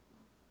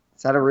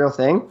 Is that a real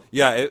thing?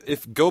 Yeah,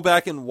 if go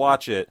back and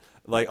watch it.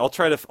 Like I'll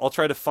try to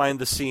find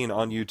the scene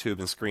on YouTube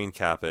and screen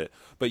cap it,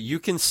 but you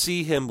can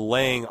see him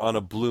laying on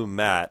a blue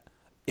mat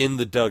in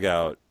the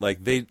dugout. Like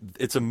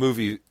it's a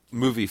movie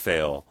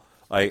fail.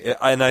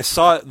 And I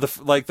saw it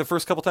the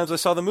first couple times I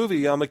saw the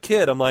movie. I'm a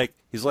kid. I'm like,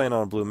 he's laying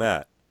on a blue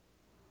mat.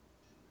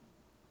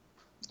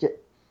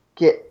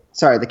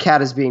 Sorry, the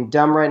cat is being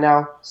dumb right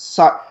now.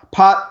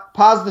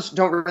 Pause the.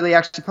 Don't really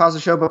actually pause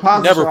the show, but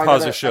pause. Never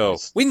pause the show.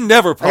 We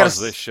never pause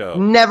this show.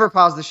 Never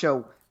pause the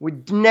show. We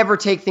never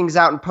take things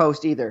out in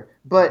post either.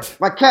 But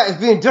my cat is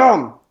being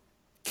dumb.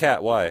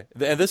 Cat, why?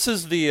 And this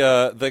is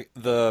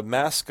the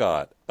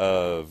mascot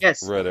of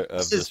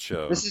this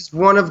show. This is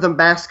one of the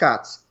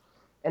mascots,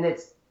 and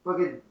it's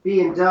fucking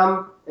being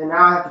dumb. And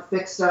now I have to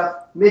fix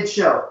stuff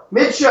mid-show.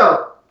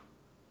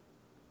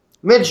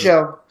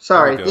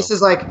 Sorry,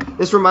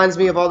 this reminds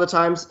me of all the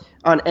times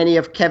on any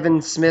of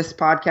Kevin Smith's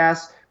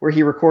podcasts where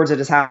he records at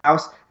his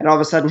house, and all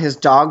of a sudden his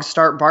dogs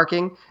start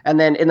barking, and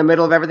then in the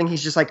middle of everything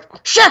he's just like,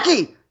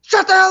 Shecky,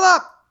 shut the hell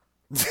up!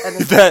 And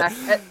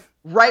then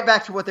right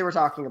back to what they were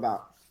talking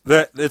about.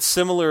 It's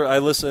similar.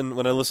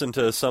 When I listen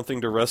to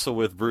Something to Wrestle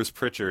with Bruce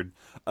Pritchard,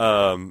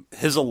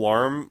 his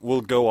alarm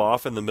will go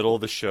off in the middle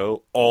of the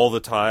show all the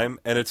time,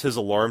 and it's his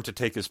alarm to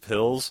take his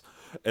pills.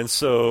 And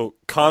so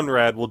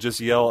Conrad will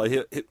just yell,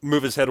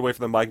 move his head away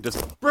from the mic, and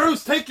just,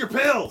 Bruce, take your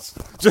pills!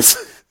 Just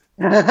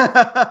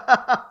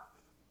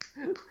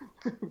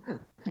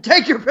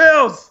take your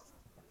pills!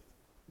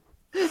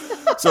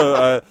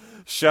 So,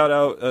 shout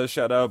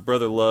out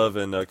Brother Love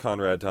and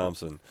Conrad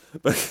Thompson.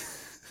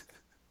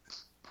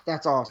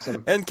 That's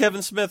awesome. And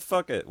Kevin Smith,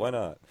 fuck it, why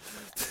not?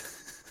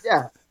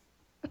 Yeah.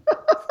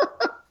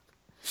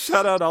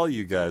 Shout out all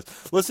you guys.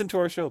 Listen to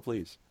our show,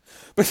 please.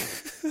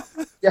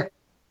 Yeah.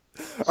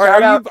 All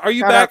right, are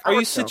you back? Are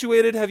you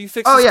situated? Have you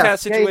fixed this cat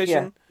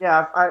situation?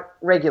 Yeah, I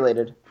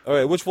regulated. All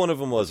right, which one of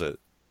them was it?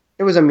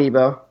 It was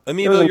Amiibo.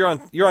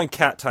 Amiibo, you're on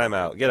cat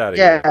timeout. Get out of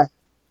here.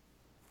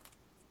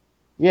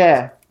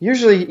 Yeah.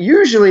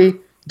 Usually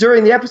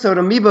during the episode,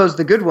 Amiibo's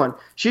the good one.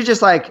 She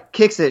just like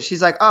kicks it.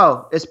 She's like,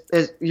 "Oh, is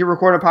you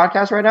recording a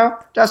podcast right now?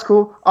 That's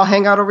cool. I'll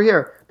hang out over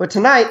here." But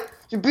tonight,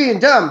 you're being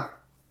dumb.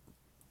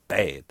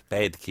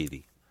 Bad,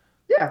 Kitty.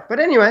 Yeah, but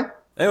anyway,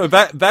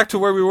 back to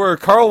where we were.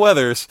 Carl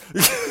Weathers.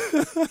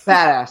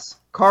 Badass.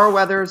 Carl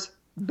Weathers,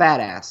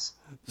 badass.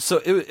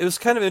 So it was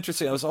kind of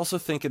interesting. I was also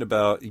thinking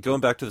about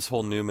going back to this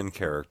whole Newman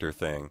character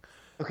thing.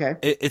 Okay.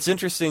 It's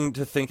interesting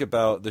to think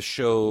about the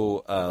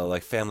show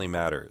like Family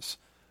Matters,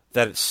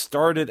 that it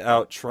started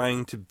out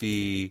trying to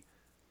be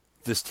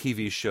this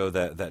TV show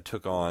that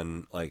took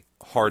on like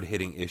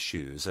hard-hitting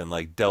issues and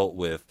like dealt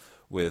with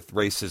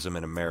racism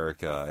in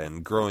America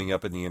and growing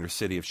up in the inner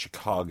city of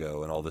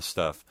Chicago and all this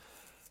stuff.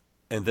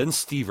 And then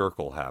Steve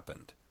Urkel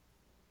happened.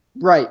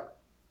 Right.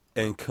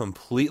 And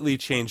completely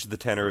changed the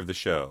tenor of the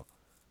show.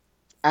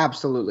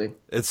 Absolutely.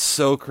 It's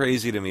so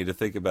crazy to me to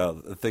think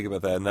about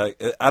that.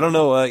 And I don't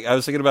know, like I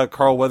was thinking about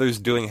Carl Weathers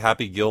doing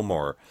Happy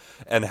Gilmore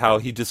and how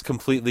he just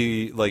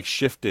completely like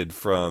shifted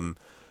from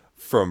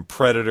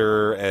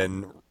Predator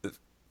and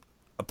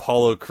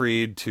Apollo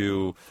Creed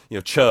to,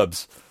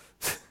 Chubbs.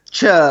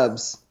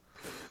 Chubbs.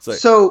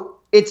 So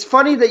it's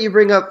funny that you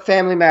bring up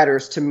Family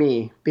Matters to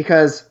me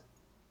because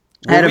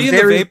were we in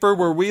the vapor?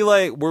 Were we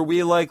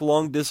like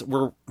long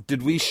distance?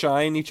 Did we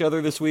shine each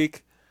other this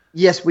week?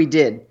 Yes, we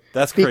did.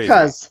 That's crazy.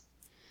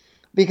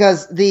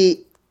 Because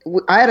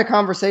I had a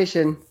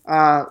conversation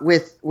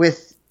with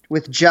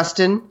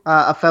Justin,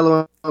 a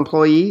fellow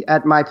employee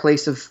at my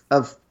place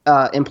of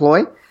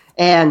employ,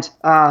 and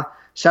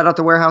shout out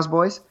the Warehouse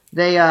Boys.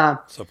 We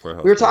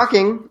were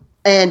talking,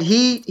 and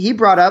he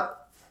brought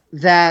up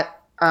that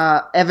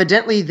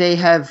evidently they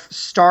have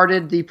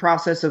started the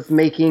process of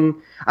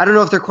making. I don't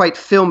know if they're quite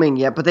filming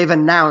yet, but they've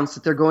announced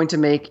that they're going to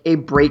make a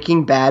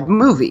Breaking Bad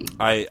movie.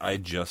 I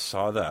just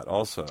saw that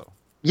also.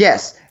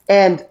 Yes,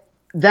 and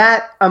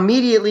that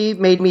immediately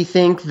made me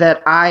think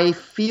that I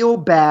feel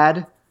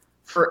bad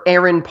for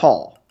Aaron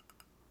Paul.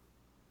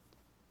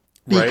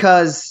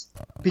 Because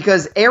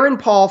Aaron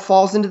Paul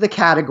falls into the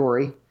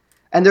category,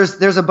 and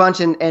there's a bunch,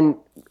 and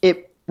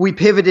we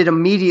pivoted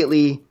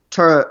immediately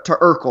to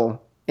Urkel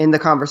in the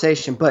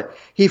conversation, but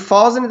he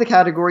falls into the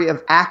category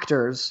of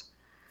actors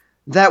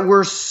that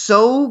were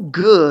so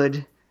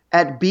good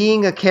at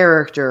being a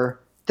character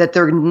that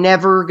they're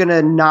never going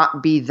to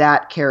not be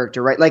that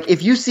character, right? Like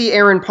if you see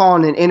Aaron Paul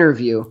in an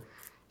interview,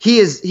 he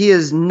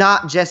is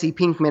not Jesse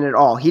Pinkman at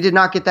all. He did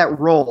not get that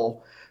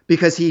role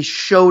because he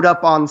showed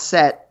up on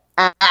set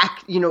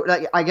act.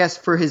 Like, I guess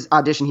for his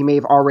audition, he may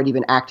have already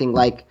been acting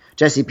like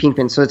Jesse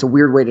Pinkman, so it's a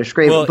weird way to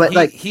describe Well, it.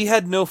 But he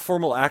had no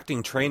formal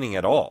acting training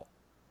at all.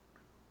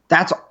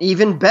 that's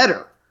even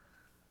better.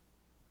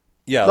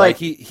 Yeah, Like,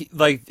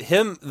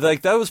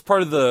 that was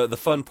part of the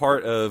fun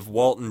part of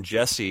Walt and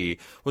Jesse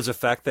was the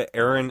fact that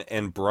Aaron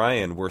and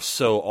Brian were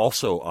so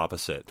also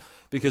opposite.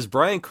 Because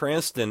Bryan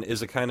Cranston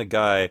is a kind of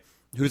guy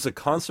who's a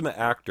consummate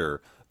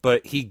actor,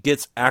 but he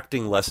gets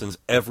acting lessons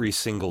every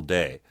single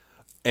day.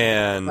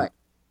 And right.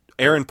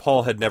 Aaron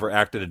Paul had never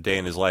acted a day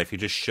in his life. He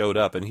just showed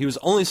up, and he was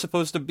only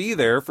supposed to be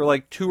there for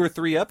like 2 or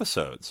 3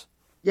 episodes.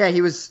 Yeah,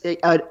 he was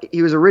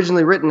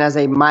originally written as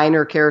a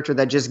minor character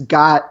that just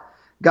got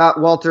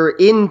Walter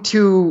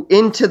into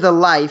the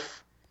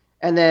life,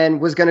 and then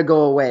was going to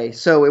go away.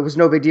 So it was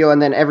no big deal,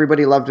 and then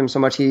everybody loved him so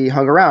much he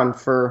hung around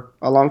for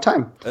a long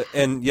time.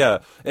 And yeah,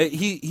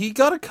 he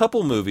got a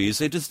couple movies.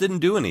 They just didn't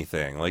do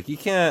anything. Like you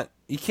can't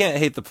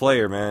hate the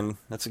player, man.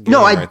 That's a game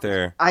right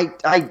there. I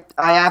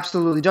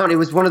absolutely don't. It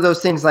was one of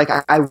those things. Like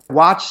I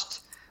watched,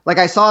 like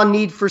I saw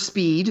Need for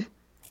Speed,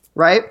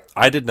 right?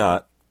 I did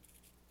not.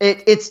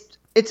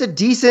 It's a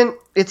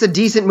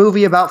decent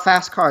movie about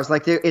fast cars.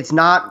 Like it's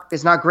not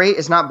great.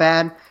 It's not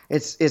bad.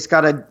 It's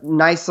got a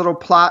nice little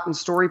plot and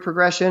story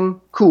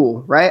progression.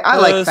 Cool, right? I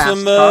like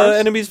fast cars.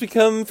 Enemies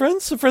become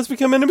friends. Some friends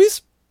become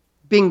enemies.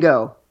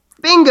 Bingo.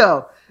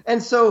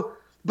 And so,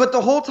 but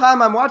the whole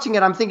time I'm watching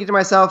it, I'm thinking to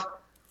myself,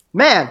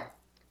 man,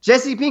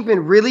 Jesse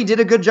Pinkman really did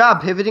a good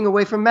job pivoting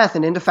away from meth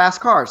and into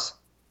fast cars.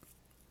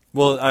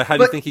 Well, how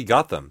do you think he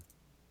got them?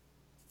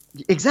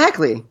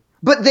 Exactly.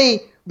 But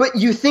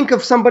you think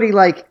of somebody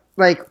like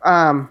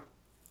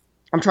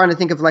I'm trying to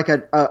think of like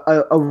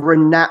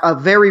a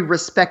very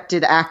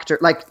respected actor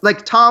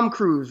like Tom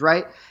Cruise,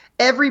 right?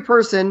 Every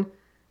person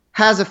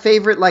has a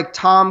favorite like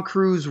Tom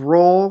Cruise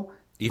role.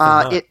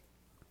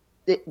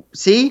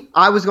 See,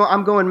 I'm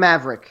going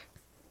Maverick.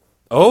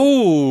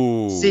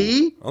 Oh,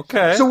 see,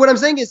 okay. So what I'm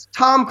saying is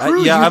Tom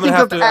Cruise. I'm gonna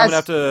have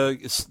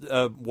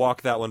to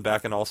walk that one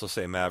back and also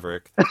say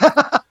Maverick.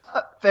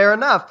 Fair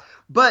enough,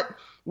 but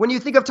when you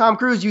think of Tom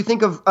Cruise, you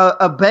think of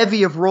a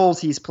bevy of roles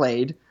he's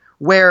played,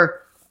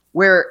 where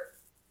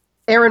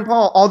Aaron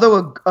Paul,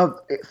 although a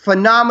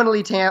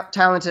phenomenally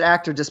talented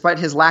actor, despite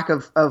his lack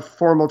of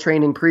formal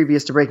training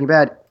previous to Breaking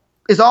Bad,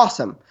 is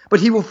awesome.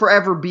 But he will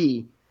forever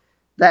be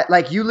that.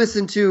 Like you look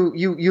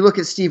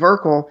at Steve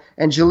Urkel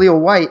and Jaleel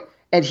White,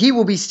 and he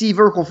will be Steve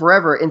Urkel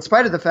forever, in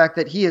spite of the fact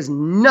that he is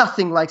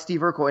nothing like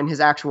Steve Urkel in his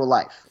actual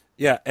life.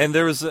 Yeah, and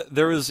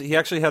he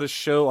actually had a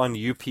show on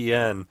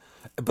UPN,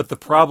 but the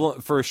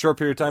problem for a short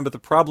period of time. But the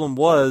problem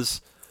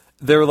was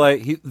they were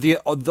like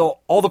all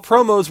the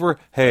promos were,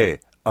 "Hey,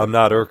 I'm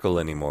not Urkel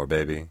anymore,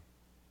 baby.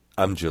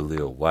 I'm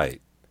Jaleel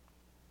White."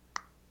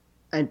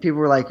 And people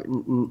were like,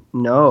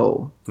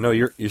 "No,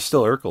 you're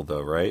still Urkel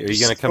though, right? Are you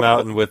going to come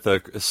out and with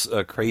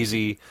a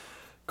crazy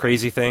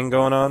thing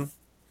going on?"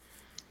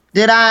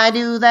 Did I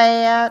do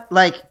that?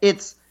 Like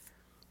it's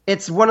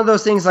one of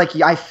those things. Like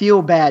I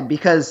feel bad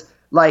because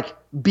like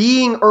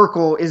being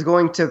Urkel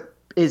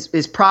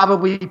is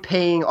probably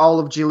paying all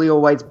of Jaleel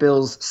White's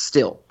bills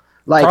still.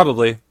 Like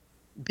probably.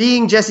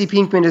 Being Jesse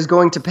Pinkman is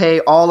going to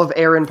pay all of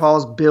Aaron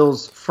Paul's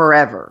bills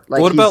forever.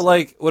 Like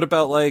what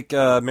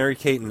about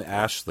Mary-Kate and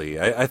Ashley?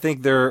 I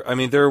think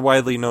they're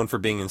widely known for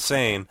being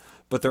insane,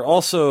 but they're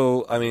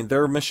also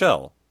they're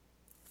Michelle.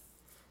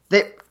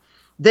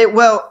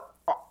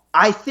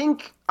 I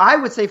think I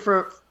would say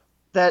for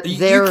that you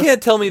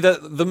can't tell me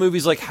that the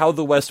movies like How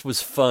the West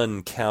Was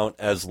Fun count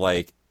as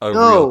like a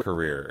real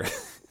career.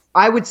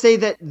 I would say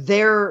that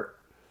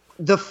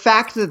the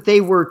fact that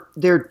they were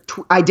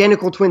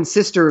identical twin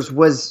sisters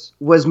was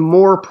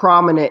more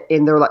prominent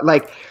in their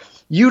like.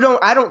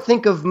 I don't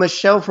think of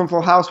Michelle from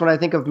Full House when I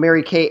think of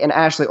Mary-Kate and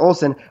Ashley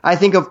Olsen. I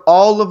think of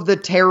all of the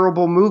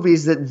terrible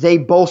movies that they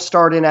both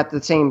starred in at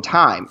the same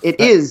time. I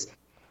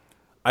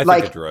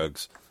think of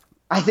drugs.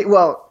 I think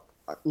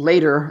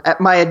later at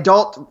my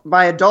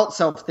adult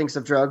self thinks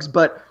of drugs,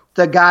 but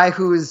the guy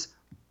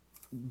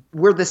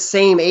we're the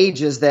same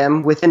age as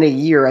them within a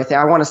year.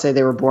 I want to say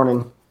they were born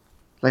in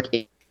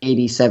like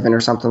 87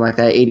 or something like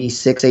that,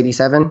 86,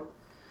 87.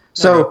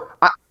 So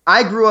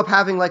I grew up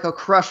having like a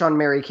crush on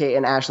Mary-Kate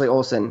and Ashley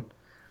Olsen.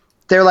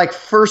 They're like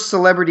first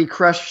celebrity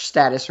crush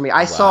status for me.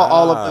 I saw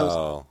all of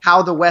those.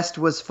 How the West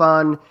Was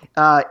Fun.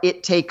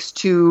 It Takes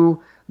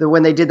Two.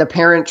 When they did the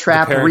Parent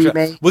Trap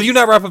remake. Will you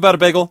not rap about a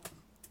bagel?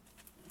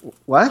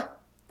 What?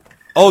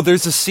 Oh,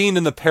 there's a scene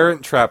in the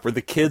Parent Trap where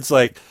the kid's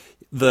like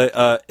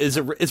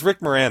it's Rick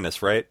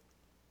Moranis, right?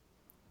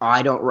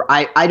 I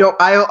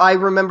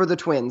remember the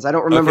twins. I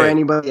don't remember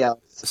anybody else.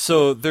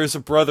 So there's a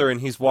brother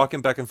and he's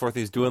walking back and forth.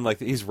 He's doing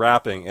he's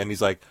rapping and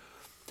he's like,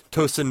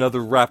 toast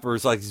another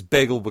rapper's like his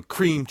bagel with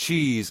cream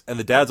cheese. And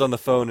the dad's on the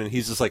phone and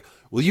he's just like,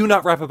 will you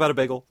not rap about a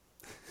bagel?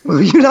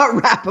 Will you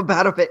not rap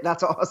about a bagel?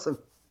 That's awesome.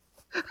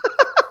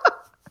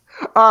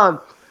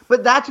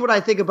 But that's what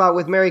I think about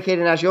with Mary-Kate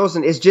and Ashley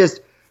Olsen is just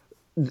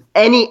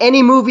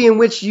any movie in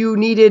which you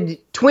needed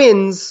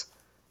twins,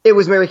 it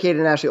was Mary-Kate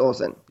and Ashley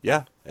Olsen.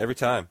 Yeah, every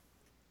time.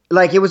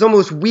 like it was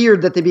almost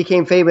weird that they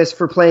became famous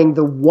for playing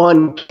the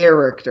one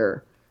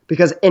character,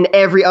 because in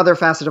every other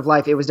facet of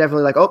life, it was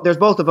definitely like, oh, there's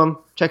both of them.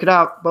 Check it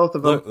out, both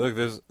of them. Look,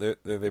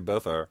 they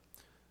both are.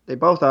 They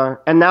both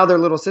are, and now their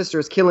little sister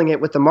is killing it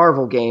with the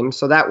Marvel game,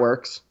 so that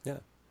works. Yeah.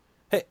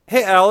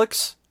 Hey,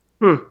 Alex.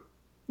 Hmm.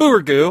 Boo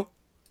or goo?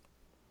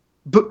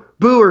 Boo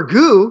or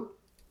goo?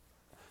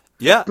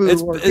 Yeah, Boo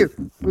or goo.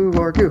 Boo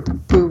or goo.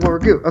 Boo or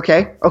goo.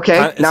 Okay.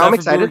 Now I'm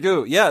excited. Boo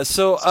or goo. Yeah.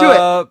 So, Let's do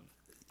it.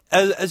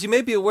 as you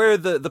may be aware,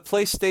 the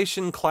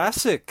PlayStation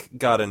Classic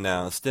got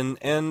announced,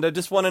 and I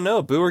just want to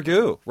know, boo or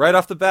goo, right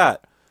off the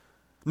bat.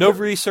 No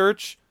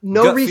research.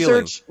 No gut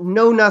research. feeling.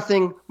 No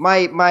nothing.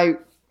 My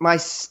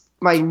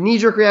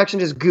knee-jerk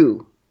reaction is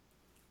goo.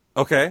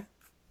 Okay.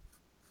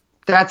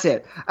 That's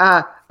it.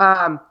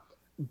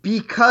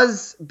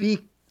 Because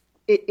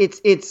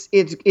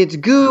it's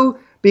goo,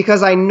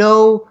 because I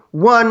know,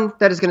 one,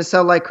 that is going to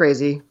sell like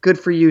crazy. Good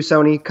for you,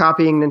 Sony,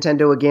 copying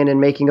Nintendo again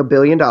and making $1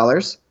 billion.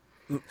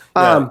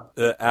 Yeah,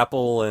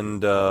 Apple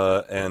and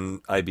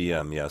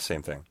IBM, yeah,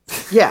 same thing.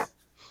 Yeah,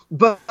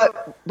 but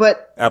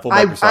Apple,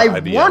 Microsoft, I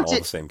IBM, want all it.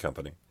 the same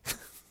company.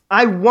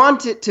 I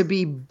want it to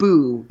be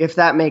boo, if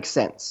that makes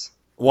sense.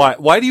 Why?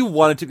 Why do you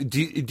want it to?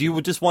 Do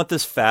you just want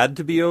this fad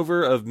to be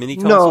over of mini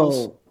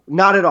consoles? No,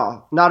 not at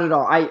all. Not at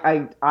all.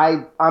 I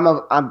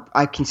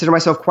consider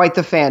myself quite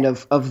the fan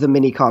of the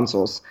mini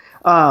consoles.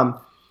 I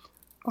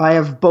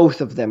have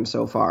both of them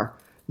so far.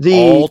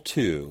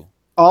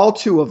 All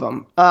two of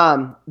them.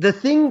 The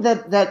thing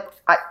that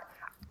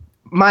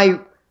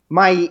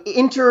my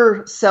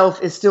inner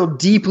self is still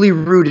deeply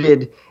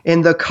rooted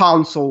in the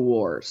console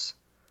wars.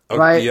 Okay,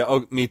 right? Yeah.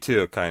 Oh, me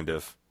too. Kind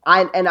of.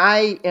 I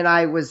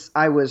was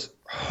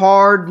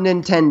hard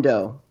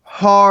Nintendo.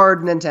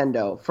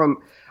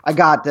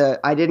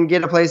 I didn't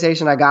get a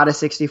PlayStation, I got a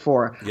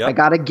 64. Yep. I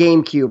got a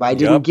GameCube. I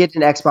didn't get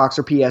an Xbox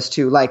or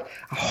PS2. Like,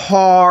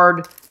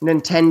 hard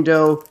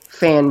Nintendo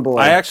fanboy.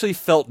 I actually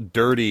felt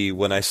dirty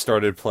when I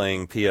started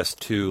playing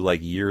PS2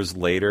 like years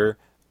later.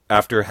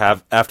 After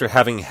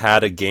having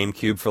had a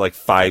GameCube for like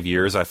 5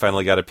 years, I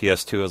finally got a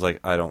PS2. I was like,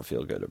 I don't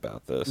feel good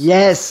about this.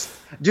 Yes.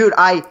 Dude,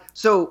 I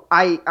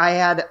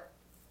had,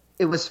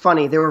 it was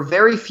funny. There were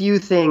very few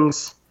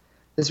things.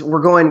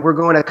 We're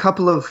going a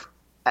couple of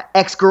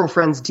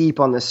ex-girlfriends deep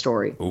on this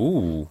story.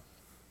 Ooh.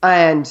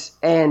 And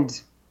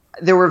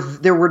there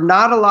were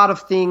not a lot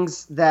of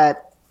things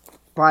that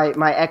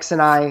my ex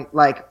and I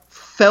like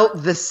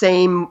felt the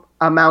same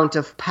amount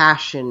of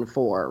passion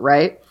for,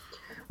 right?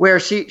 Where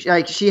she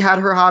had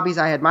her hobbies,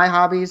 I had my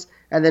hobbies,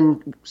 and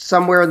then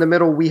somewhere in the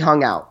middle we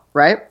hung out,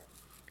 right?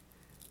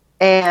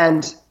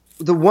 And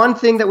the one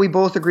thing that we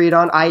both agreed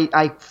on,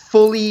 I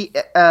fully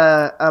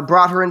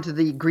brought her into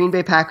the Green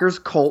Bay Packers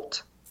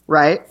cult,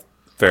 right?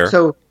 Fair.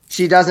 So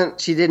she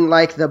didn't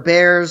like the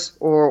Bears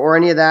or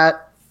any of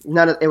that.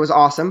 It was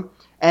awesome.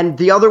 And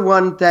the other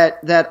one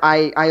that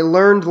I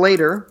learned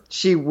later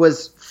she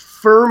was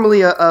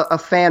firmly a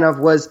fan of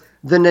was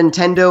the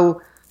Nintendo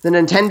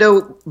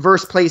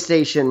versus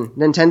PlayStation.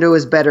 Nintendo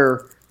is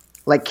better,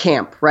 like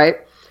camp, right?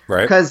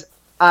 Right. Because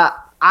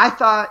I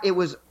thought it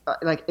was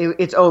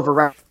it's over,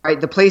 right?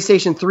 The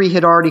PlayStation 3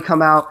 had already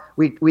come out.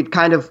 We're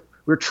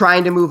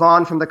trying to move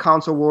on from the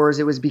console wars.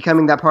 It was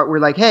becoming that part where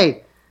like,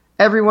 hey,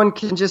 everyone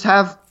can just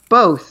have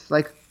both.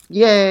 Like,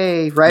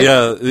 yay, right?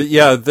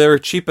 Yeah, they're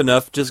cheap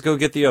enough. Just go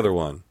get the other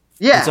one.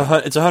 Yeah.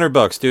 It's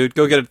 $100, dude.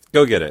 Go get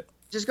it.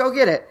 Just go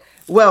get it.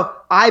 Well,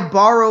 I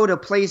borrowed a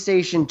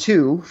PlayStation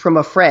 2 from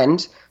a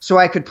friend so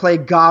I could play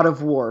God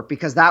of War,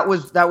 because that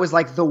was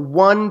like the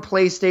one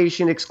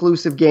PlayStation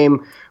exclusive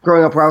game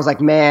growing up where I was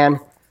like, man,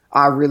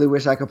 I really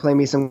wish I could play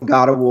me some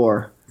God of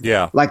War.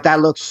 Yeah. Like,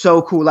 that looks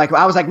so cool. Like,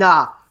 I was like,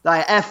 nah,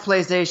 F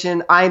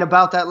PlayStation, I ain't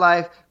about that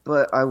life,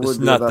 but I would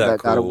be about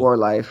that God of War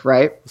life,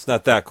 right? It's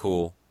not that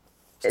cool.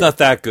 It's not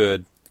that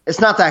good. It's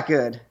not that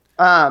good.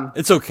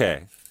 It's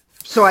okay.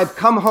 So I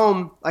come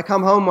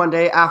home one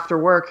day after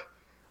work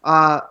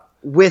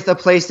with a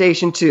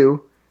PlayStation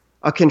 2,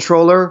 a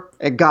controller,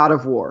 a God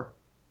of War.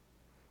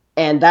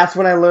 And that's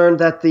when I learned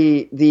that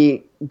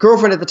the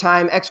girlfriend at the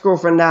time,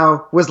 ex-girlfriend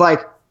now, was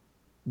like,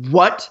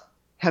 what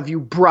have you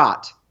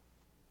brought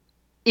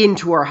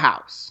into our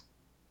house?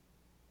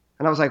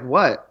 And I was like,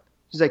 what?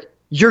 She's like,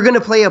 you're going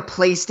to play a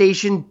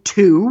PlayStation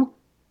 2?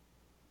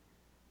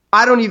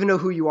 I don't even know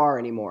who you are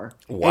anymore.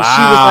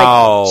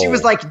 Wow. And she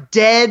was like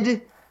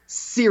dead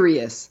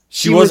serious.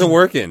 She wasn't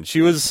working.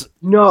 She was...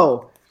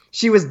 No.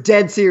 She was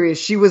dead serious.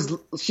 She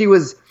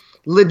was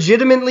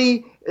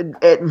legitimately,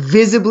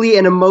 visibly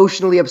and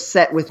emotionally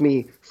upset with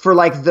me for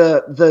like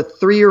the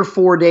 3 or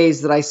 4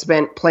 days that I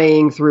spent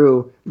playing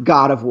through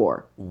God of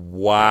War.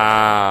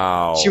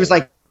 Wow. She was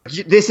like,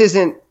 this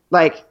isn't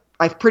like,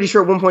 I'm pretty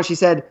sure at one point she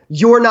said,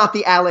 you're not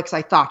the Alex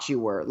I thought you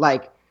were.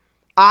 Like,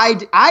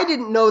 I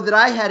didn't know that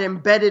I had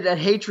embedded a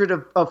hatred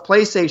of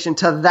PlayStation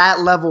to that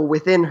level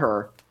within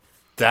her.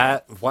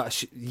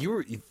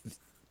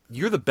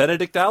 You're the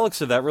Benedict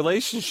Alex of that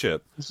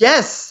relationship.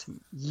 Yes.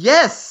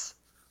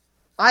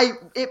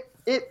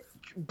 It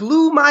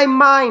blew my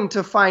mind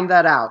to find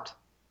that out.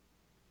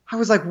 I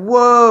was like,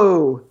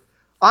 whoa,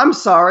 I'm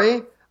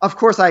sorry. of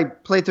course, I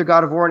played through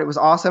God of War and it was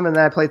awesome, and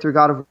then I played through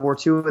God of War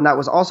 2 and that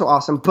was also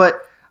awesome.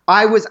 But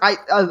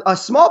a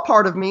small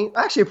part of me,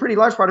 actually a pretty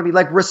large part of me,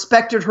 like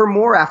respected her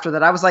more after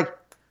that. I was like,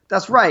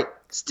 that's right.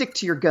 Stick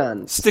to your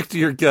guns. Stick to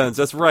your guns.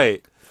 That's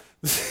right.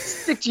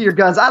 Stick to your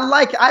guns.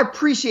 I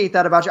appreciate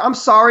that about you. I'm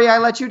sorry I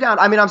let you down.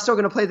 I mean, I'm still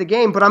going to play the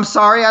game, but I'm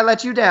sorry I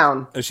let you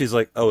down. And she's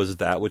like, "Oh, is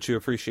that what you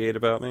appreciate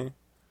about me?"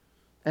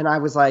 And I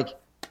was like,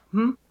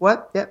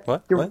 what? Yeah.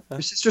 What? Your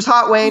sister's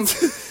hot, Wayne.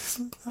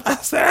 I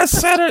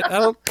said it. I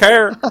don't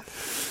care.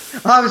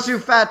 I was too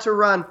fat to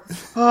run.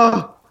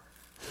 Oh.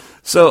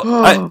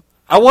 So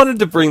I wanted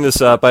to bring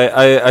this up.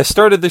 I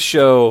started the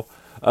show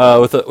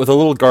with a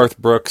little Garth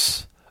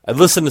Brooks. I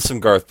listened to some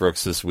Garth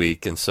Brooks this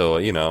week, and so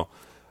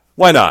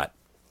why not?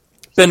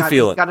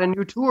 Feeling got a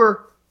new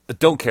tour.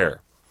 Don't care.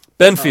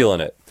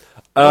 Feeling it.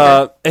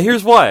 Okay. And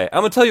here's why.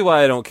 I'm gonna tell you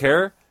why I don't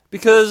care.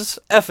 Because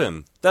F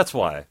him. That's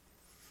why.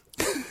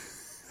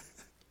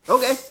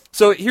 Okay.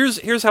 So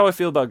here's how I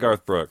feel about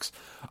Garth Brooks.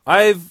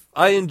 I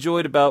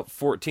enjoyed about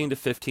 14 to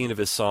 15 of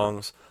his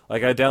songs.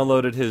 Like, I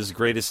downloaded his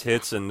greatest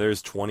hits, and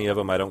there's 20 of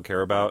them I don't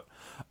care about.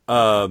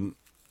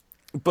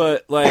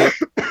 But like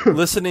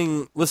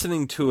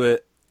listening to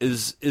it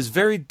is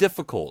very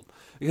difficult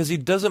because he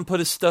doesn't put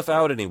his stuff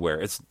out anywhere.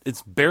 It's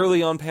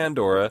barely on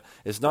Pandora.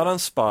 It's not on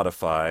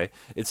Spotify.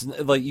 It's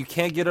like you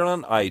can't get it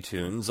on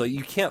iTunes. Like,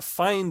 you can't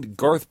find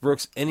Garth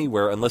Brooks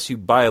anywhere unless you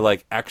buy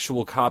like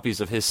actual copies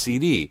of his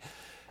CD.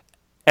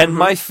 And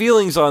my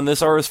feelings on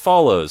this are as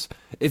follows.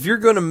 If you're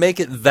going to make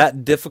it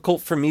that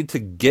difficult for me to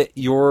get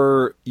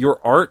your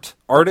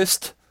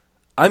artist,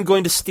 I'm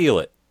going to steal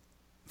it.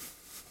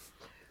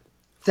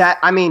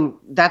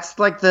 That's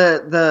like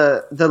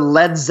the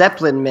Led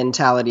Zeppelin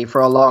mentality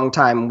for a long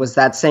time was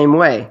that same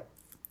way.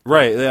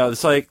 Right. Yeah.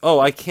 It's like, oh,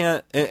 I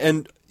can't.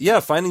 And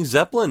yeah, finding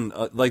Zeppelin,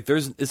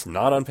 it's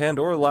not on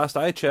Pandora. Last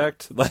I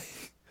checked, I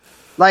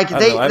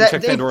haven't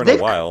checked Pandora in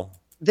a while.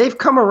 They've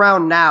come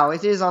around now.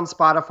 It is on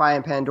Spotify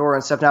and Pandora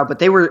and stuff now, but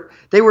they were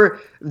very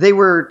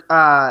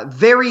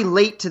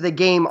late to the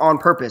game on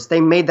purpose.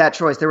 They made that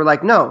choice. They were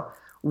like, no,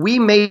 we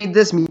made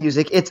this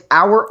music. It's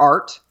our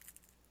art.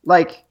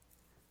 Like,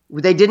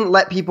 they didn't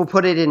let people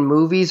put it in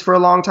movies for a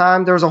long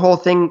time. There was a whole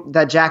thing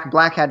that Jack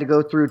Black had to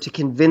go through to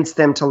convince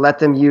them to let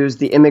them use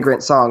the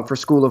Immigrant Song for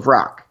School of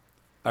Rock.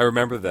 I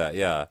remember that,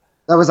 yeah.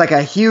 That was like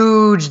a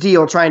huge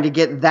deal trying to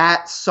get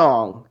that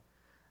song.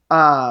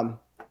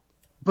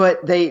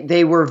 But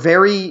they were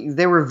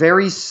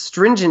very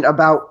stringent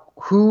about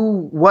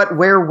who, what,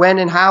 where, when,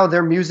 and how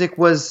their music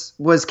was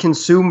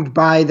consumed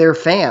by their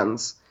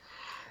fans.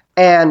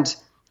 And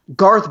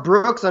Garth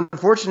Brooks,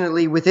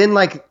 unfortunately, within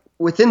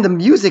the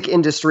music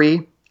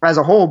industry as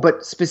a whole,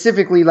 but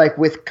specifically like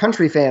with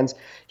country fans,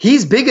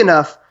 he's big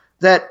enough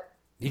that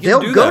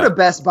they'll go to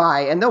Best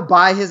Buy and they'll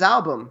buy his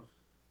album.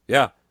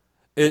 Yeah.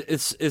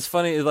 It's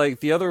funny,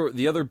 like the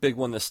other big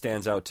one that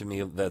stands out to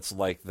me that's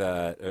like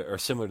that or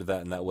similar to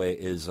that in that way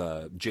is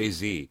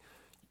Jay-Z.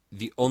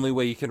 The only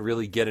way you can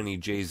really get any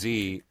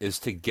Jay-Z is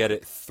to get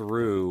it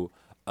through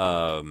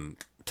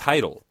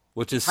Tidal,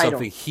 which is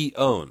something he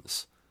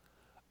owns.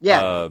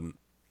 Yeah.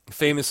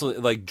 Famously,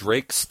 like,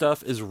 Drake's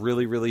stuff is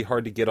really, really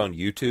hard to get on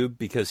YouTube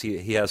because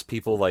he has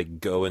people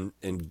like go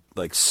and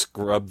like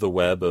scrub the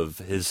web of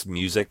his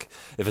music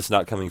if it's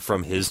not coming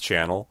from his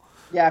channel.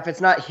 Yeah, if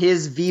it's not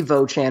his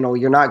Vivo channel,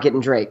 you're not getting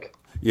Drake.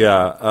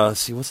 Yeah,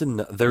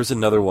 there's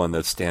another one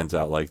that stands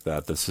out like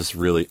that. That's just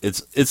really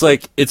it's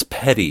like it's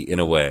petty in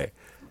a way.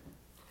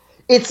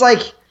 It's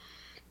like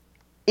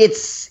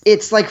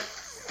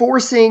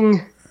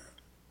forcing.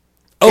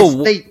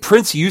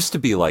 Prince used to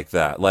be like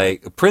that.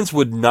 Like, Prince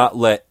would not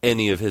let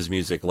any of his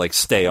music like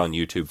stay on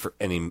YouTube for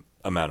any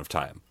amount of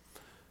time.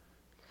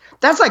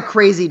 That's like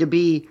crazy to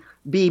be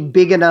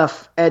big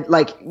enough at,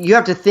 like, you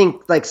have to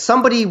think like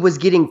somebody was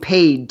getting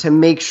paid to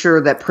make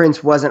sure that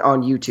Prince wasn't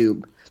on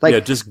YouTube. Like, yeah,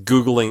 just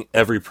Googling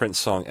every Prince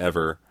song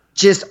ever.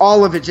 Just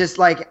all of it, just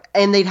like,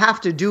 and they'd have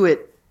to do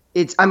it.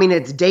 It's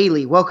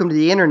daily. Welcome to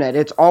the internet.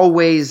 It's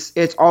always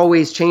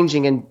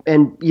changing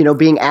and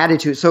being added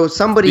to. So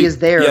somebody is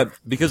there. Yeah,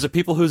 because the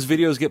people whose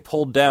videos get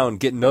pulled down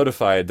get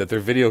notified that their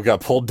video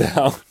got pulled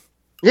down.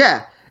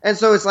 Yeah. And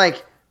so it's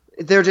like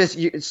they're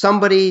just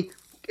somebody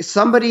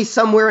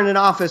somewhere in an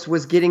office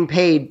was getting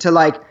paid to,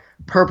 like,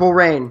 Purple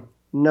Rain,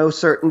 no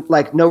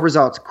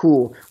results,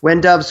 cool. When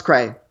Doves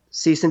Cry,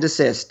 cease and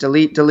desist,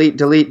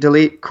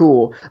 delete,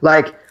 cool.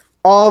 Like,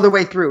 all the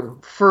way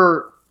through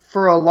for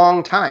a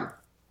long time.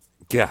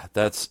 Yeah,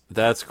 that's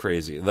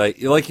crazy.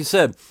 Like you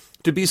said,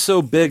 to be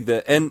so big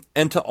that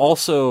and to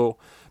also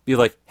be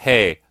like,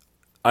 hey,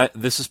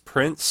 this is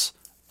Prince.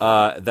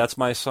 That's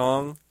my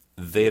song.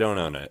 They don't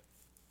own it.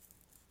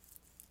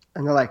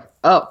 And they're like,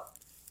 oh,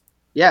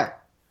 yeah,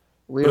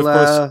 we'll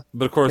but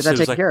of course, get that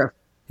taken care of.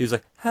 He was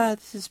like, hi,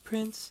 this is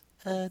Prince.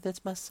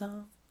 That's my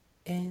song,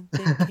 and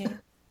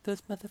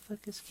those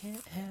motherfuckers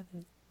can't have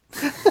it.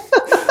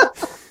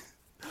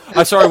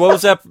 I'm sorry. What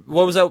was that?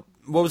 What was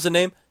the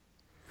name?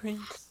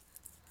 Prince.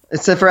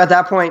 Except for at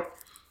that point,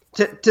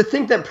 to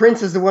think that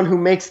Prince is the one who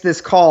makes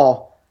this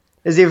call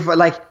Is if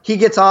like he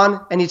gets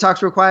on and he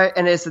talks real quiet,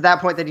 and it's at that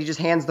point that he just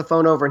hands the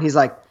phone over and he's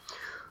like,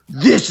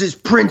 "This is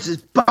Prince's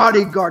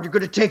bodyguard. You're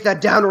gonna take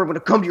that down, or I'm gonna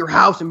come to your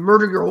house and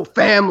murder your whole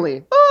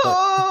family."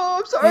 Oh,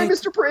 I'm sorry, Hey,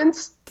 Mr.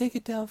 Prince. Take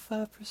it down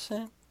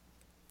 5%.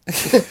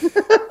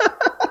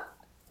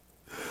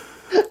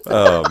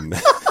 Um,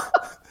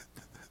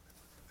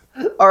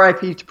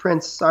 R.I.P. to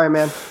Prince. Sorry,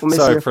 man. We'll miss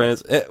sorry, you.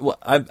 Prince.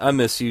 I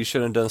miss you. You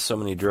shouldn't have done so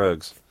many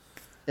drugs.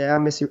 Yeah, I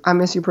miss you. I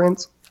miss you,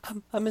 Prince.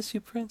 I miss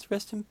you, Prince.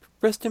 Rest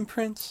in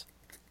Prince.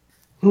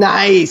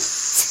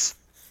 Nice.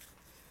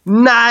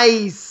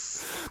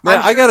 Nice. Man,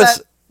 I'm I sure gotta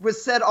that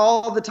was said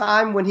all the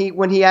time when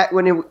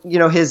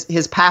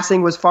his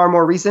passing was far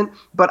more recent.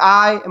 But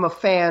I am a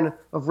fan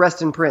of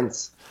Rest in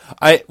Prince.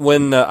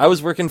 When I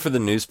was working for the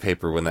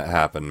newspaper when that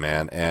happened,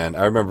 man, and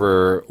I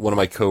remember one of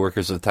my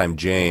coworkers at the time,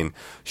 Jane.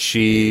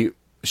 She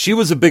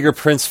was a bigger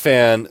Prince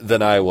fan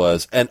than I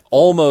was, and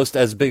almost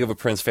as big of a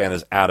Prince fan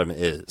as Adam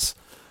is.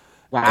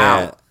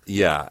 Wow.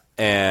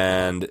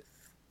 And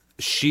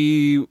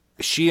she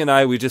and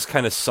I, we just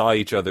kind of saw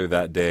each other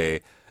that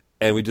day,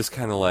 and we just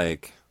kind of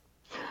like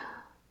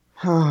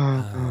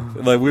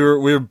we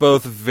were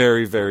both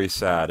very, very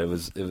sad. It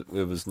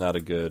was not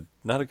a good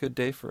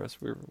day for us.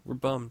 We're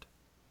bummed.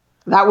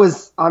 That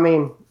was, I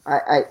mean,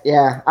 I'm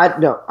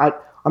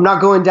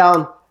not going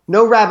down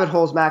no rabbit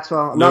holes,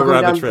 Maxwell. I'm No not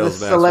going rabbit down trails,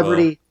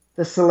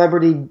 the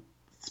celebrity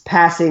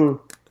passing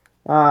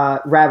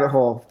rabbit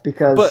hole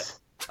because. But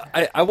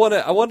I want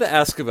to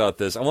ask about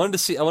this. I want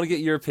to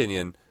get your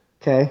opinion.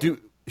 Okay.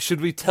 Should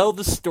we tell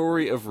the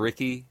story of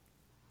Ricky?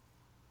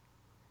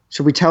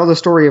 Should we tell the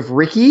story of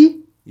Ricky?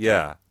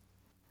 Yeah.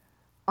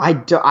 I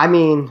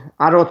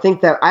don't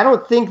think that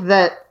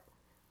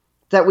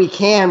we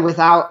can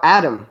without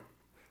Adam.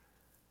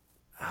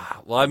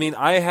 Well, I mean,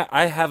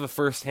 I have a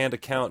first-hand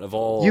account of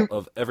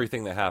of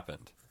everything that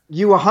happened.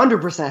 You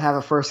 100% have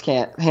a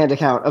first-hand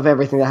account of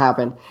everything that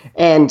happened,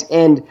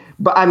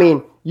 but I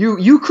mean,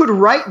 you could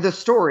write the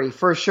story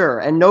for sure,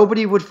 and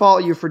nobody would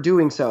fault you for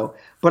doing so.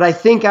 But I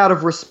think out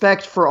of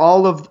respect for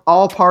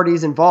all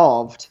parties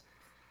involved,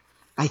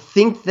 I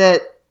think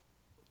that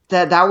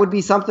would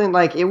be something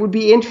like it would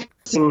be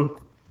interesting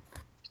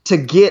to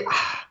get.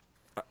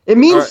 It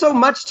means so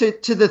much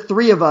to the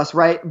three of us,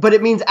 right? But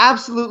it means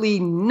absolutely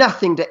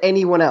nothing to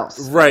anyone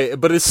else. Right,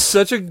 but it's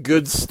such a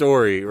good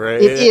story,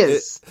 right? It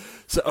is.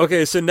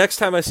 So next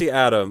time I see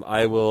Adam,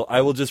 I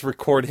will just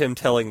record him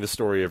telling the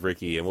story of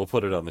Ricky, and we'll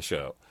put it on the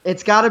show.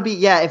 It's got to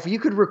be, if you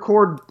could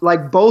record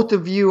like both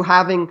of you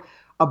having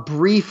a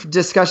brief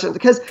discussion,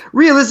 because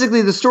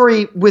realistically the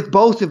story with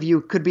both of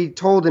you could be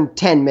told in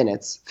 10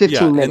 minutes,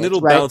 15 minutes, and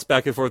it'll right? bounce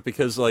back and forth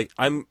because like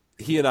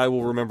he and I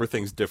will remember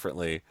things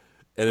differently.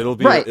 And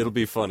it'll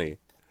be funny.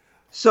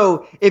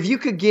 So if you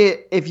can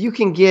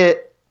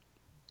get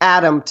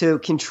Adam to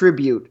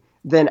contribute,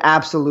 then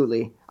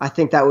absolutely, I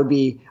think that would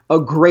be a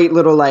great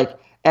little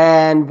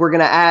and we're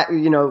gonna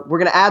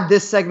add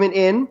this segment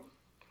in,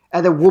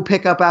 and then we'll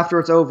pick up after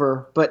it's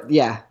over. But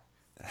yeah,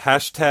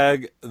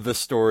 hashtag the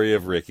story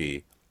of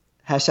Ricky.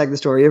 Hashtag the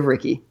story of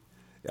Ricky.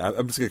 Yeah,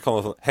 I'm just gonna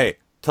call him. Hey,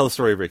 tell the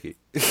story of Ricky.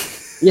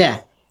 Yeah,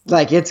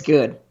 it's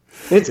good.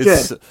 It's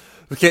good.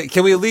 Okay,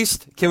 can we at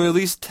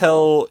least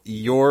tell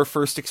your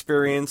first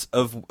experience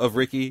of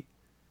Ricky?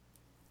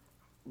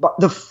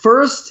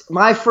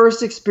 My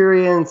first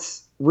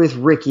experience with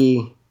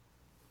Ricky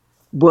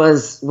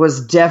was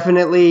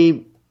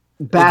definitely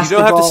basketball.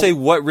 You don't have to say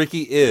what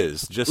Ricky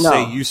is. Just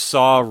say you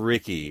saw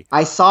Ricky.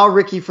 I saw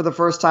Ricky for the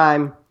first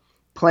time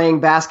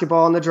playing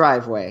basketball in the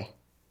driveway,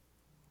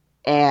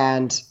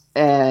 and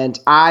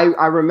I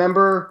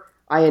remember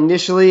I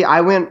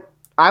went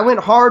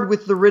hard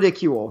with the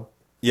ridicule.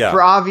 Yeah.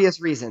 For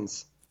obvious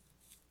reasons.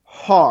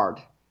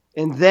 Hard.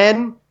 And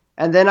then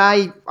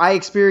I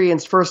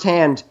experienced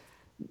firsthand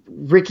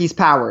Ricky's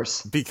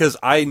powers. Because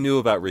I knew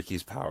about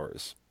Ricky's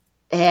powers.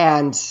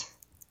 And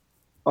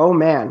oh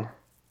man,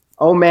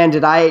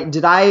 did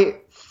I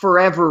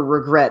forever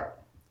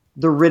regret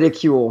the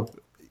ridicule.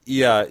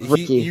 Yeah,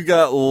 you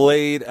got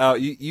laid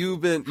out.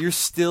 You're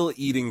still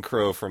eating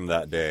crow from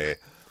that day.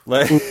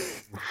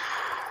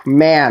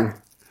 Man,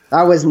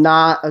 that was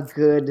not a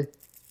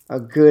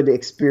good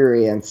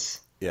experience.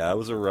 Yeah, it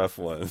was a rough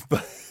one.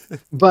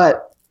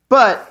 but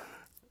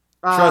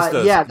trust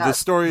us, yeah, the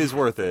story is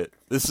worth it.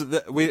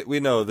 We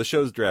know the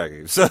show's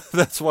dragging, so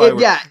that's why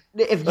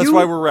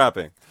why we're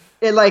wrapping.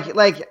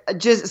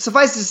 Just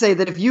suffice to say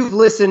that if you've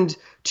listened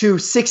to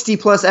 60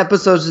 plus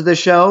episodes of the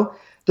show,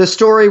 the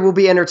story will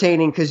be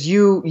entertaining because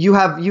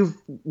you've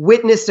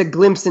witnessed a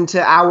glimpse into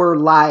our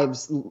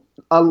lives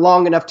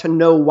long enough to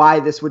know why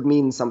this would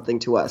mean something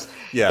to us.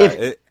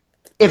 Yeah.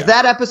 If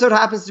that episode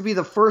happens to be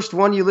the first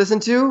one you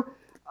listen to,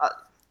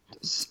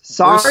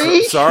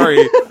 sorry. Sorry.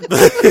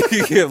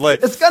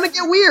 It's going to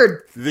get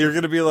weird. You're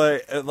going to be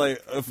like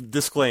a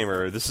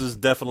disclaimer. This is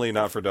definitely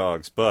not for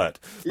dogs, but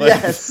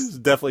yes, this is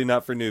definitely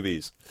not for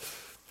newbies.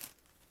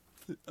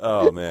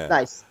 Oh, man.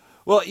 Nice.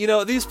 Well,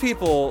 these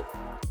people,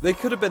 they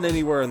could have been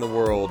anywhere in the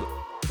world,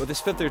 but they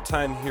spent their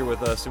time here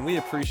with us, and we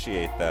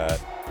appreciate that.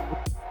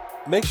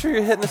 make sure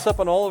you're hitting us up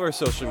on all of our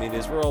social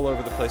medias. We're all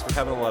over the place. We're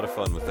having a lot of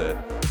fun with it.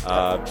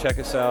 Check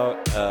us out.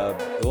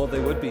 Well, they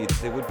would be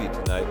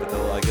tonight, but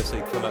I guess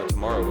they'd come out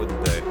tomorrow,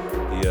 wouldn't they?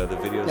 The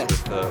videos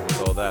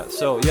with all that.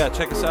 So yeah,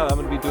 check us out. I'm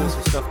going to be doing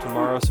some stuff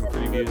tomorrow, some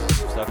previews,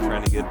 some stuff,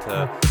 trying to get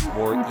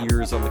more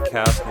ears on the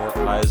cast, more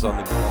eyes on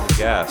the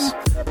gas.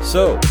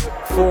 So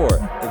for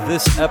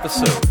this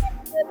episode,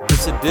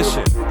 this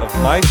edition of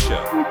my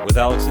show with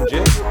Alex and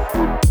Jake,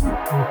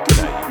 good night.